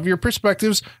 I love your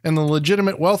perspectives and the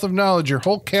legitimate wealth of knowledge your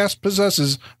whole cast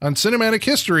possesses on cinematic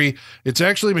history. It's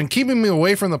actually been keeping me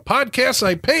away from the podcasts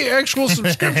I pay actual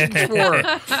subscriptions for.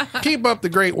 Keep up the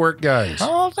great work, guys.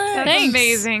 Oh, That's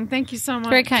amazing. Thank you so much.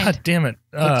 Very kind. God damn it.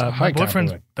 My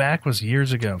Boyfriend's Back was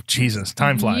years ago. Jesus,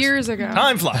 time flies. Years ago.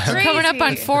 Time flies. We're coming up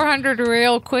on 400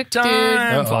 real quick, dude.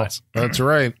 Time flies. That's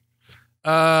right.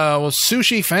 Well,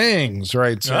 Sushi Fangs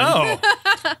writes in. Oh,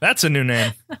 that's a new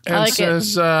name. And like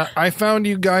says, I found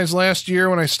you guys last year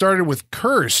when I started with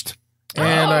Cursed.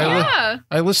 And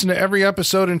I listened to every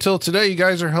episode until today. You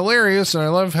guys are hilarious, and I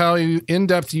love how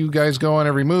in-depth you guys go on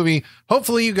every movie.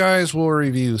 Hopefully you guys will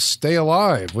review Stay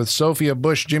Alive with Sophia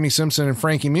Bush, Jimmy Simpson, and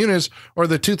Frankie Muniz, or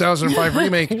the 2005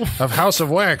 remake of House of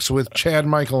Wax with Chad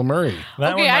Michael Murray.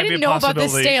 Okay, I didn't know about the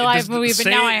Stay Alive movie, but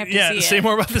now I have to see it. Say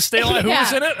more about the Stay Alive. Who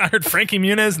was in it? I heard Frankie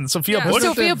Muniz and Sophia Bush.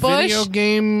 Sophia Bush. Video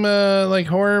game like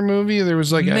horror movie. There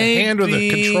was like a hand with a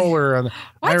controller on.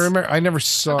 I remember. I never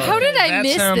saw. How did I That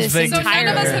miss sounds this vague. So none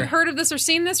of us entirely? have heard of this or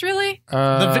seen this, really?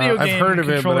 The video game I've heard of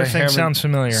it, but controller I thing haven't sounds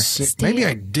familiar. Maybe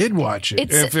I did watch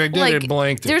it. If I did, it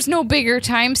blanked it. There's no bigger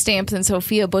timestamp than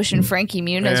Sophia Bush and Frankie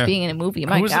Muniz being in a movie.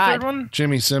 My Who was God. the third one?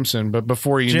 Jimmy Simpson, but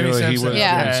before you knew it, he was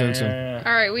Yeah. Jimmy Simpson.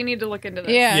 All right, we need to look into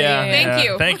this. Yeah. Thank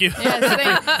you. Thank you.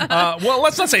 Yeah, Well,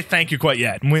 let's not say thank you quite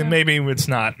yet. Maybe it's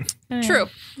not. True.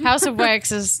 House of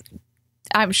Wax is.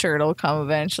 I'm sure it'll come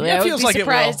eventually. Yeah, it I would feels be like it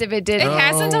surprised will. if it did. It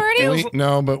hasn't already?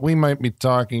 No, but we might be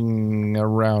talking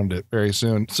around it very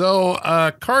soon. So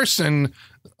Carson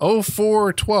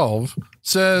 0412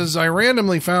 says, I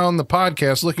randomly found the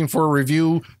podcast looking for a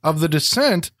review of The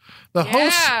Descent. The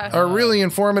hosts are really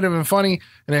informative and funny,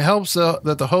 and it helps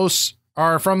that the hosts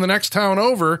are from the next town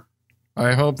over.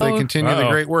 I hope they continue the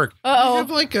great work. Do we have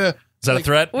like a... Is that a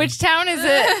threat? Which town is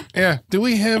it? Yeah. Do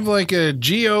we have like a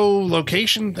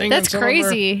geolocation thing? That's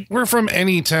crazy. We're from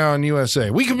any town, USA.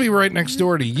 We could be right next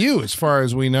door to you, as far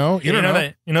as we know. You don't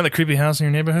know. You know the creepy house in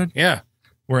your neighborhood? Yeah.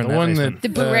 We're in The that one basement. The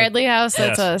Boo Radley house?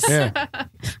 That's us. Yeah.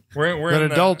 We're That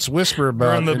in adults whisper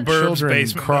about in the and burbs children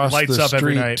basement that cross lights the up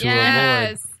every street night. to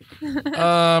Yes.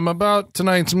 avoid. About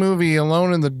tonight's movie,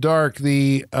 Alone in the Dark,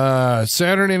 the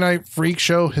Saturday Night Freak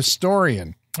Show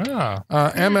historian.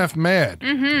 MF Mad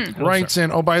writes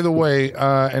in, oh, by the way,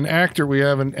 an actor, we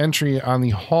have an entry on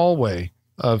the hallway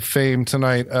of fame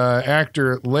tonight,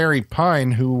 actor Larry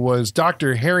Pine, who was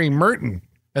Dr. Harry Merton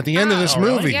at the end of this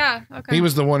movie. Really? Yeah. Okay. He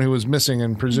was the one who was missing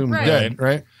and presumed Right. dead,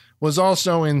 right? Was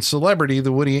also in Celebrity,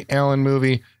 the Woody Allen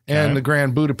movie, and the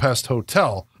Grand Budapest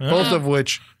Hotel, both of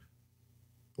which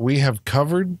we have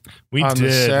covered on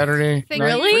the Saturday Thank Night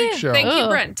Really? Freak Show. Thank you,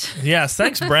 Brent. Yes,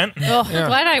 thanks, Brent.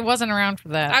 Glad I wasn't around for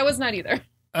that. I was not either.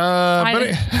 But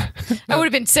I would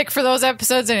have been sick for those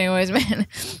episodes anyways, man.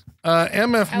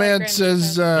 MF Mad Grand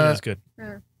says That's good.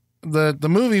 the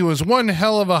movie was one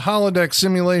hell of a holodeck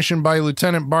simulation by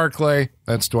Lieutenant Barclay.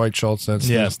 That's Dwight Schultz. That's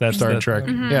Star Trek.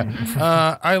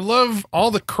 Yeah. I love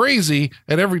all the crazy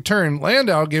at every turn.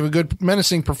 Landau gave a good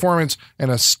menacing performance, and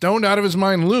a stoned out of his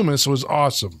mind Loomis was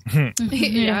awesome.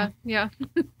 Yeah.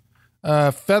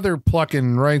 Feather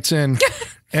Pluckin writes in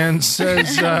and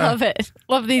says, I love it.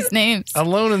 Love these names.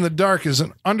 Alone in the Dark is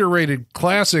an underrated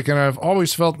classic, and I've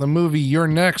always felt the movie You're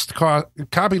Next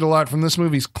copied a lot from this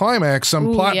movie's climax.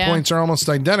 Some plot points are almost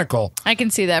identical. I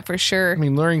can see that for sure. I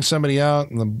mean, luring somebody out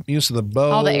and the use of the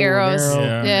bow. All the arrows.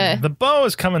 Yeah. The bow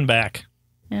is coming back.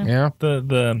 Yeah.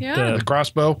 The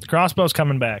crossbow. Crossbow's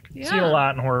coming back. Yeah. See a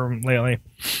lot in horror lately.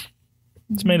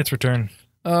 It's made its return.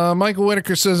 Michael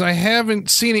Whitaker says, I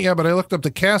haven't seen it yet, but I looked up the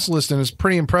cast list and it's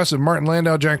pretty impressive. Martin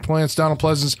Landau, Jack Palance, Donald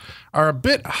Pleasance are a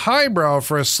bit highbrow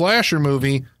for a slasher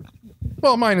movie.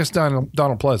 Well, minus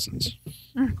Donald Pleasance.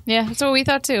 Yeah, that's what we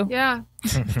thought too. Yeah.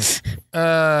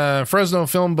 Fresno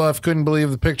Film Buff couldn't believe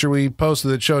the picture we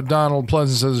posted that showed Donald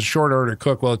Pleasance as a short order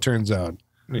cook. Well, it turns out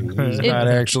he's not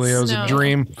actually. It was a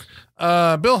dream.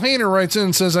 Bill Hayner writes in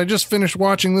and says, I just finished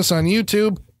watching this on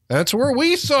YouTube. That's where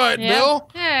we saw it, Bill.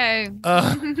 Hey.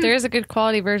 There's a good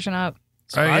quality version up.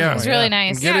 Yeah. It's really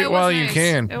nice. Get it was while nice. you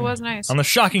can. It was nice. On the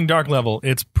shocking dark level,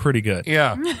 it's pretty good.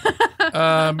 Yeah.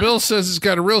 Bill says it's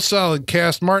got a real solid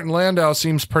cast. Martin Landau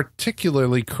seems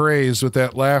particularly crazed with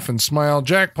that laugh and smile.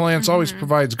 Jack Palance always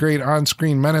provides great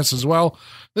on-screen menace as well.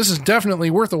 This is definitely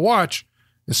worth a watch,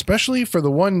 especially for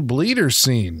the one bleeder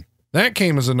scene. That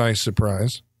came as a nice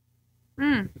surprise.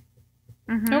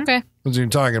 Okay. Was you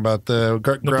talking about the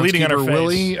bleeding on her face?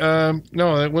 Willie?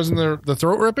 No, it wasn't the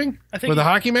throat ripping with the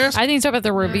hockey mask. I think he's talking about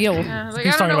the reveal.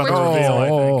 He's talking about the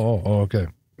reveal. Okay.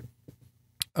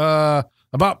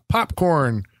 About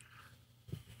popcorn.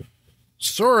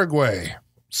 Soragway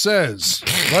says,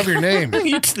 "Love your name."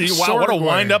 Wow, what a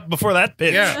wind up before that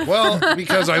pitch. Yeah, well,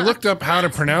 because I looked up how to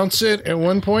pronounce it at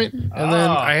one point, and then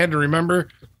I had to remember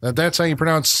that's how you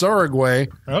pronounce Soragway.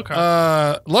 Okay.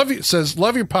 Love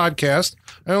your podcast.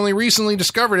 I only recently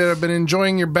discovered it. I've been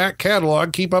enjoying your back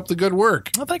catalog. Keep up the good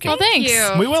work. Well, thank you. Well, thanks.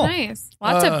 We will. Nice.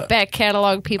 Lots of back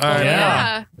catalog people.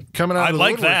 Yeah. Coming out. I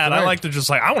like that. Tonight. I like to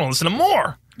just I want to listen to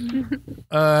more.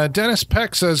 Dennis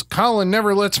Peck says, Colin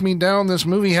never lets me down. This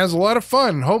movie has a lot of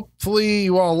fun. Hopefully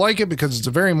you all like it because it's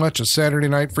very much a Saturday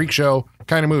night freak show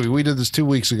kind of movie. We did this 2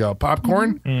 weeks ago.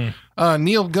 Popcorn.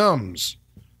 Neil Gums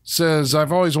says,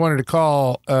 I've always wanted to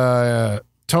call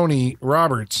Tony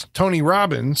Robbins.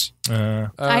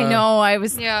 I know. I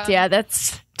was. Yeah,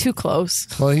 that's too close.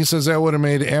 Well, he says that would have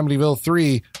made Amityville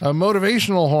 3 a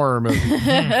motivational horror movie.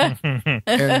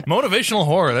 Motivational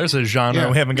horror. There's a genre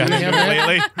we haven't gotten into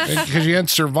lately. Because you had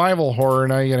survival horror,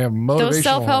 now you're going to have motivational Those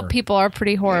self-help horror. people are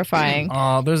pretty horrifying.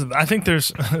 I think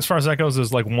there's, as far as that goes,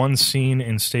 there's like one scene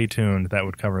in Stay Tuned that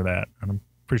would cover that. And I'm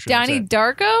pretty sure Donnie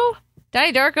Darko?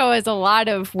 Donnie Darko has a lot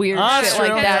of weird shit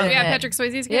like that. Yeah, Patrick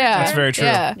Swayze's character. Yeah. That's very true.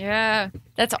 Yeah.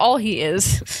 That's all he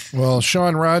is. Well,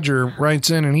 Sean Roger writes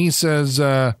in and he says,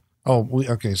 so we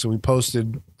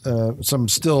posted some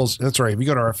stills. That's right. If you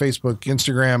go to our Facebook,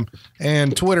 Instagram,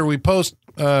 and Twitter, we post,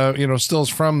 stills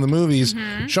from the movies.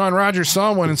 Sean Roger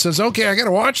saw one and says, okay, I got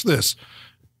to watch this.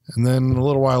 And then a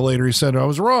little while later, he said, I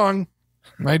was wrong.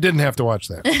 I didn't have to watch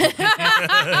that.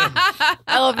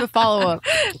 I love the follow-up.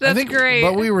 That's great.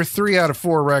 But we were 3 out of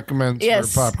 4 recommends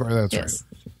for popcorn. That's right.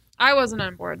 I wasn't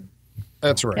on board.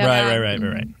 That's right.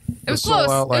 Right. It was close.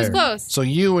 It was close. So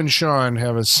you and Sean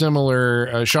have a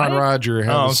similar, Roger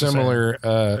have a similar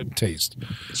taste.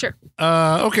 Sure.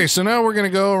 Okay, so now we're going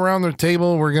to go around the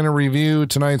table. We're going to review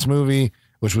tonight's movie,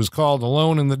 which was called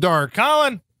Alone in the Dark.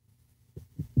 Colin,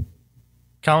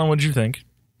 what did you think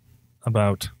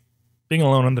about being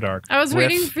alone in the dark? I was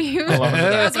waiting for you.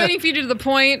 I was waiting for you to the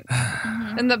point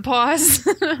and the pause.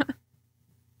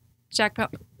 Jack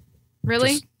Palance.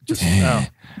 Really?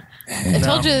 I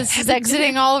told you this is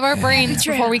exiting all of our brains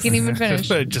before we can even finish.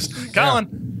 Just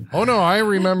Colin. Oh, no, I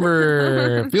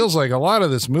remember, it feels like a lot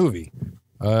of this movie,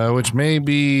 which may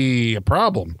be a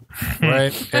problem,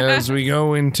 right? As we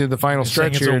go into the final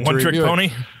stretch here. It's a one-trick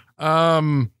pony?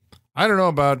 I don't know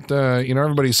about,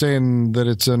 everybody's saying that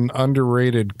it's an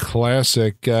underrated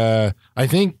classic. I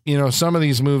think, some of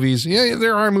these movies,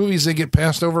 there are movies that get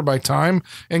passed over by time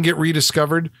and get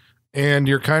rediscovered. And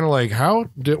you're kind of like,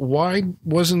 why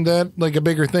wasn't that like a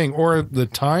bigger thing? Or the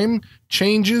time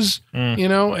changes,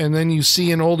 and then you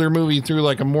see an older movie through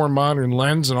like a more modern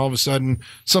lens. And all of a sudden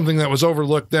something that was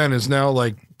overlooked then is now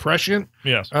like prescient.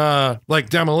 Yes. Like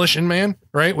Demolition Man,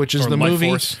 right? Which is the movie.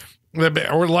 Force.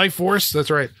 Or Life Force. That's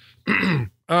right.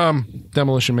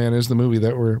 Demolition Man is the movie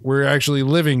that we're actually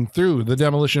living through. The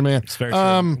Demolition Man. It's very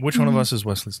true. Which one of us is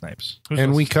Wesley Snipes?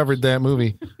 We covered that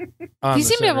movie. You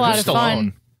seem to have a lot of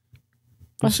fun.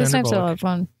 Wesley Snipes had a lot of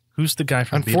fun. Who's the guy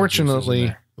from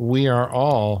Unfortunately, we are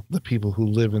all the people who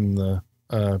live in the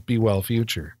Be Well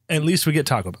future. At least we get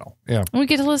Taco Bell. Yeah. We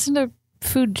get to listen to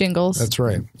food jingles. That's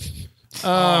right. So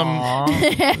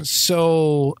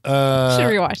should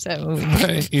rewatch that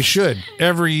movie. You should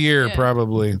every year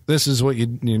probably. This is what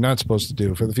you're not supposed to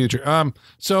do for the future.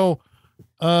 So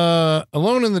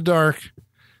Alone in the Dark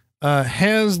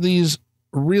has these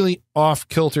really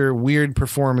off-kilter, weird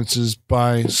performances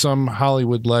by some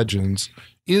Hollywood legends.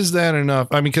 Is that enough?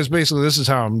 I mean, because basically this is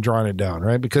how I'm drawing it down,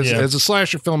 right? Because as a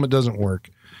slasher film, it doesn't work.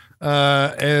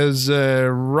 As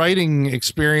a writing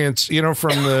experience, from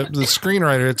the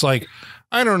screenwriter, it's like,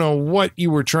 I don't know what you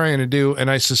were trying to do,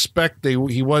 and I suspect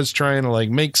he was trying to like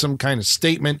make some kind of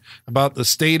statement about the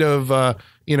state of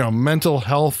mental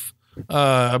health,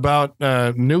 about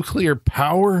nuclear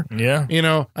power. Yeah.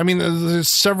 I mean, there's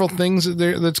several things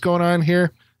that's going on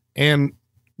here, and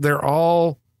they're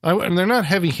all, and they're not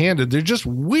heavy-handed. They're just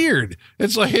weird.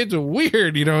 It's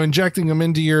weird, injecting them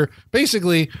into your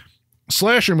basically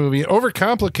slasher movie. It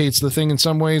overcomplicates the thing in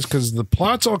some ways because the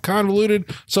plot's all convoluted.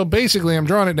 So basically, I'm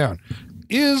drawing it down.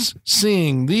 Is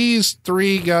seeing these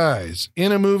 3 guys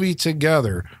in a movie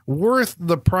together worth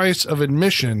the price of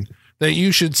admission that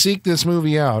you should seek this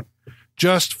movie out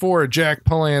just for Jack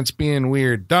Palance being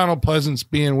weird, Donald Pleasance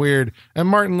being weird, and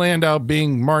Martin Landau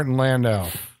being Martin Landau.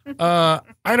 I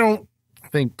don't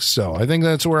think so. I think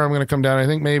that's where I'm going to come down. I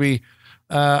think maybe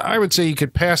I would say you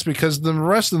could pass because the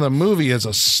rest of the movie is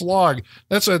a slog.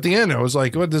 That's at the end. I was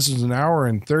like, what, this is an hour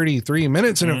and 33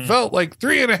 minutes, and it felt like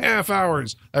 3.5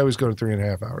 hours. I always go to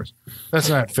 3.5 hours. That's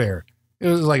not fair. It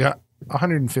was like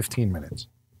 115 minutes.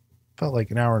 Felt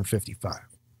like an hour and 55.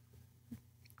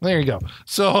 There you go.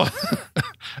 So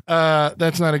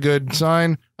that's not a good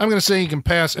sign. I'm going to say you can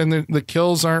pass, and the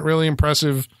kills aren't really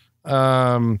impressive.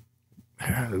 The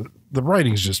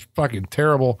writing's just fucking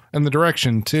terrible, and the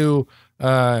direction too.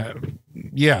 Yeah,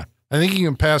 I think you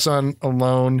can pass on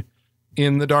Alone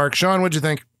in the Dark. Sean, what'd you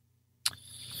think?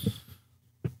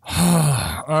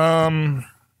 A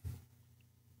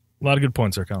lot of good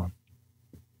points there, Colin.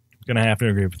 Gonna have to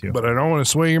agree with you, but I don't want to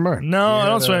sway your mind. No, I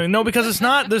don't sway. No, because it's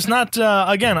not. There's not.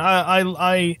 Again,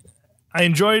 I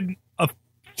enjoyed a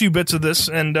few bits of this,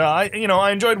 and I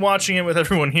enjoyed watching it with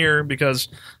everyone here because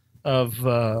of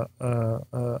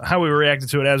how we reacted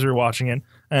to it as we were watching it,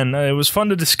 and it was fun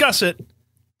to discuss it.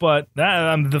 But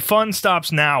that the fun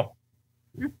stops now.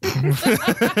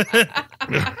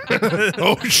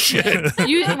 Oh shit!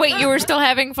 You were still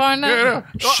having fun? Yeah.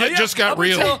 Shit just got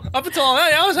real. Up until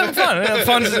I was having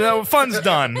fun. Fun's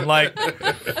done. Like,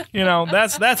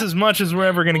 that's as much as we're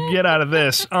ever gonna get out of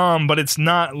this. But it's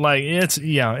not like it's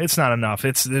not enough.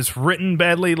 It's written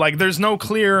badly. Like, there's no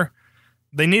clear.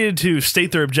 They needed to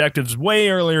state their objectives way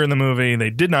earlier in the movie.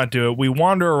 They did not do it. We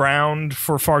wander around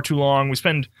for far too long. We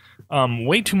spend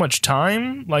way too much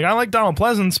time. Like, I like Donald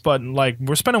Pleasance, but like,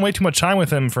 we're spending way too much time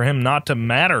with him for him not to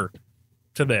matter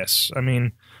to this. I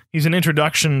mean, he's an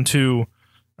introduction to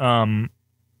the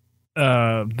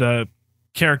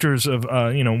characters of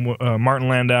Martin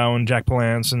Landau and Jack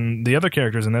Palance and the other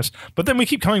characters in this. But then we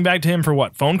keep coming back to him for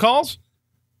what? Phone calls?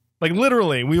 Like,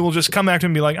 literally, we will just come back to him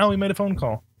and be like, "Oh, we made a phone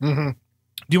call. Mm-hmm.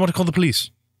 Do you want to call the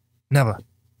police?" Never.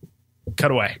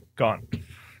 Cut away. Gone.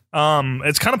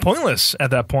 It's kind of pointless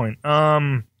at that point.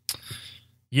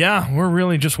 Yeah, we're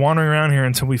really just wandering around here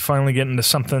until we finally get into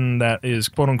something that is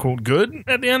quote unquote good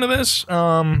at the end of this.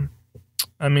 I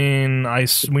mean,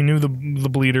 we knew the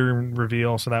bleeder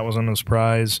reveal, so that wasn't a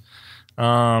surprise.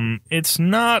 It's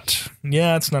not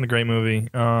a great movie.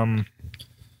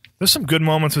 There's some good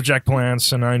moments with Jack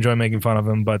Palance, and I enjoy making fun of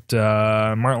him, but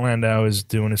Martin Landau is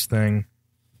doing his thing.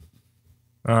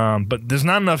 But there's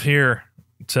not enough here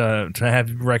to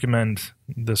have recommend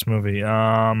this movie. You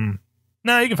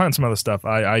can find some other stuff.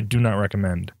 I do not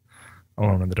recommend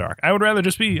Alone in the Dark. I would rather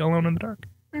just be Alone in the Dark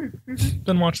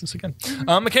than watch this again.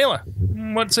 Michaela,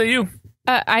 what say you?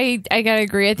 I gotta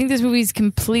agree. I think this movie's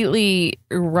completely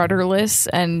rudderless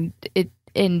and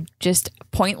just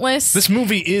pointless. This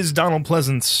movie is Donald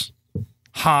Pleasance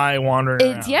high wandering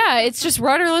around. Yeah, it's just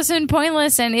rudderless and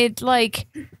pointless, and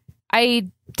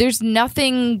there's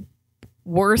nothing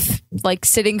worth like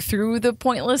sitting through the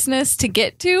pointlessness to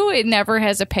get to. It never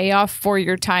has a payoff for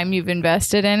your time you've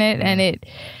invested in it, and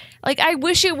I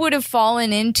wish it would have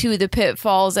fallen into the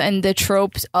pitfalls and the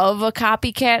tropes of a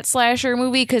copycat slasher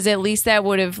movie, because at least that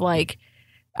would have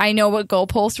I know what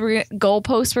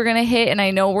goalposts we're gonna hit, and I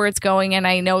know where it's going, and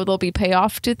I know there'll be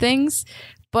payoff to things.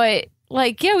 But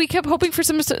we kept hoping for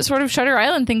some sort of Shutter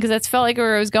Island thing, because that's felt like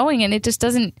where it was going, and it just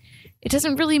doesn't. It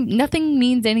doesn't really. Nothing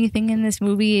means anything in this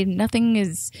movie. Nothing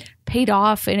is paid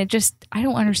off, and I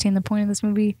don't understand the point of this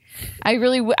movie. I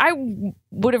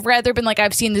would have rather been like,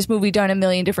 I've seen this movie done a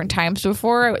million different times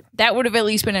before. That would have at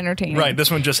least been entertaining. Right. This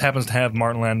one just happens to have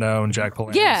Martin Landau and Jack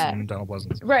Palance and Donald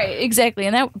Pleasance. Right. Exactly.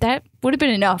 And that would have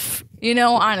been enough,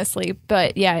 honestly.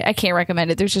 But yeah, I can't recommend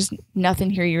it. There's just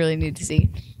nothing here you really need to see.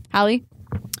 Holly?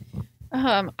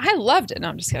 I loved it. No,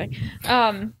 I'm just kidding.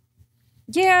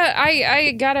 Yeah,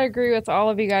 I gotta agree with all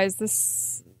of you guys.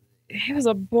 It was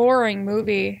a boring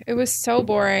movie. It was so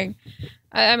boring.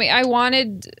 I mean, I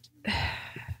wanted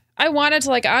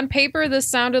to, on paper, this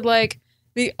sounded like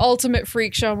the ultimate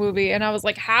freak show movie. And I was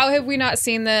like, how have we not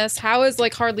seen this? How has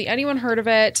hardly anyone heard of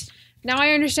it? Now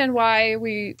I understand why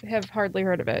we have hardly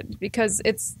heard of it, because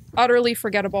it's utterly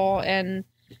forgettable, and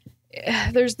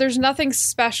there's nothing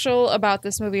special about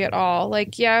this movie at all.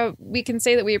 We can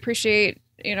say that we appreciate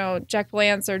Jack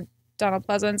Palance or Donald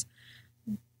Pleasance,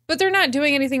 but they're not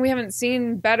doing anything we haven't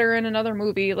seen better in another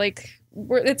movie.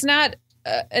 It's not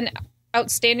an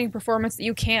outstanding performance that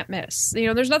you can't miss.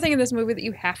 There's nothing in this movie that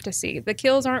you have to see. The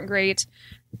kills aren't great.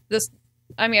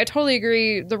 I totally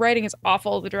agree. The writing is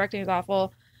awful. The directing is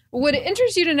awful. Would it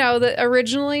interest you to know that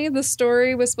originally the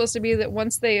story was supposed to be that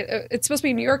it's supposed to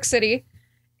be New York City,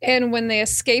 And when they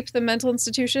escape the mental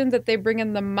institution, that they bring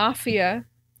in the mafia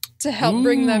to help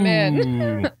bring them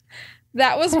in.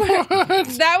 That was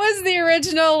the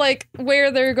original, like,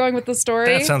 where they're going with the story.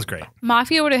 That sounds great.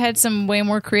 Mafia would have had some way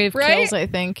more creative kills, I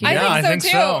think. I think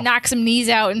so too. Knock some knees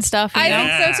out and stuff. I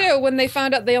think so too. When they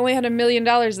found out they only had $1 million,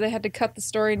 they had to cut the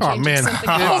story and change it to something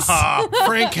else.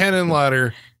 Frank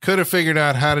Henenlotter could have figured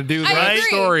out how to do that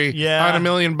story on $1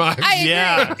 million.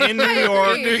 In New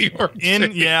York. New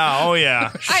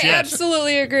York. I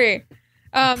absolutely agree.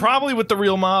 Probably with the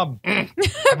real mob.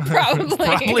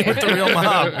 Probably with the real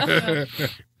mob.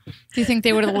 Do you think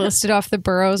they would have listed off the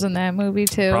boroughs in that movie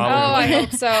too? Probably. Oh, I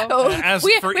hope so.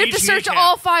 We have to search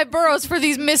all 5 boroughs for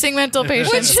these missing mental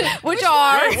patients, which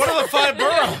are. Right, what are the 5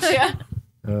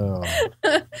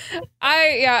 boroughs?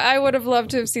 I would have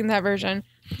loved to have seen that version.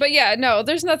 But yeah, no,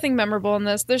 there's nothing memorable in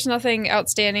this. There's nothing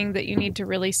outstanding that you need to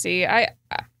really see.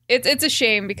 It's a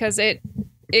shame because it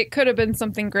could have been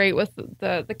something great with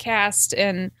the cast,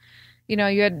 and you know,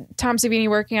 you had Tom Savini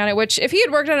working on it, which if he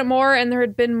had worked on it more and there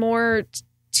had been more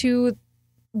to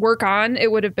work on, it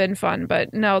would have been fun.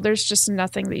 But no, there's just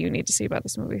nothing that you need to see about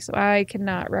this movie. So I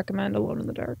cannot recommend Alone in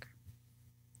the Dark.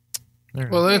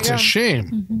 Well, that's a shame.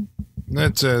 Mm-hmm.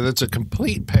 That's a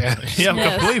complete pass.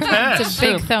 Yeah, complete pass. It's a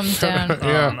big thumbs down.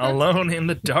 Alone in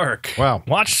the Dark. Wow.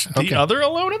 Watch the other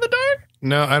Alone in the Dark?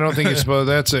 No, I don't think it's supposed.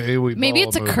 That's a maybe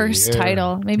it's a cursed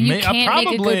title. Maybe you can't make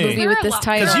a good movie with this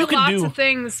title. Because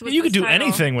you could do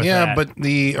anything with that. Yeah, but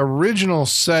the original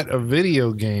set of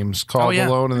video games called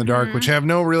Alone in the Dark, which have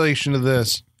no relation to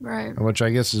this, right? Which I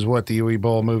guess is what the Uwe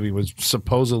Boll movie was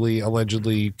supposedly,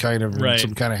 allegedly, kind of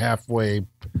some kind of halfway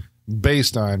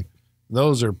based on.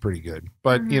 Those are pretty good,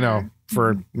 but you know,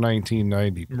 for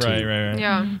 1992. Right.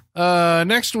 Yeah.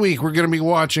 Next week we're going to be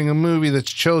watching a movie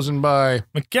that's chosen by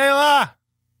Michaela,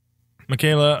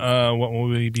 what will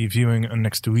we be viewing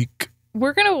next week?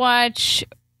 We're going to watch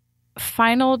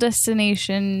Final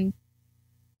Destination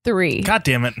 3. God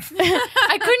damn it.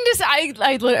 I couldn't just,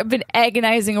 I've been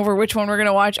agonizing over which one we're going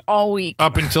to watch all week.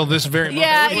 Up until this very moment.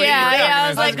 I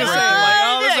was like, there's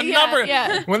a number.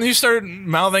 Yeah. When you started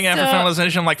mouthing after Final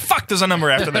Destination, I'm like, fuck, there's a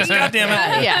number after this. God damn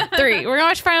it. 3. We're going to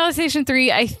watch Final Destination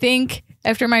 3. I think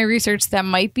after my research, that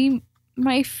might be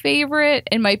my favorite.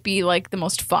 It might be like the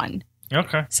most fun.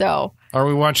 Okay. So. Are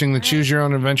we watching the Choose Your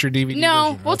Own Adventure DVD?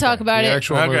 No, we'll talk about it.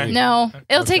 Actual movie. No,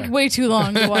 it'll take way too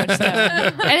long to watch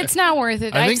that. And it's not worth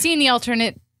it. I've seen the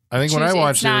alternate. I think when I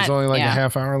watched it was only like a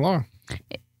half hour long.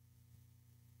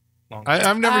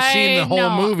 I've never seen the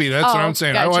whole movie. That's what I'm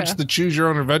saying. Gotcha. I watched the Choose Your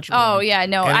Own Adventure. Oh, yeah,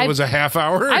 no. And it was a half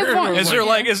hour.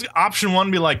 Is option one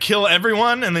be like kill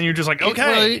everyone and then you're just like,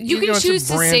 okay. You can choose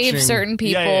to save certain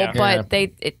people, but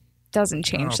it doesn't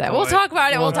change that. Boy. We'll talk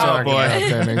about it. We'll talk about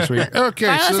it next week. Okay.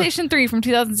 Final Destination 3 from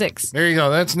 2006. There you go.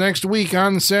 That's next week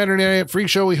on Saturday Night Freak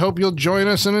Show. We hope you'll join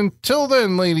us. And until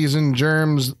then, ladies and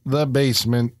germs, the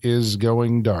basement is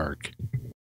going dark.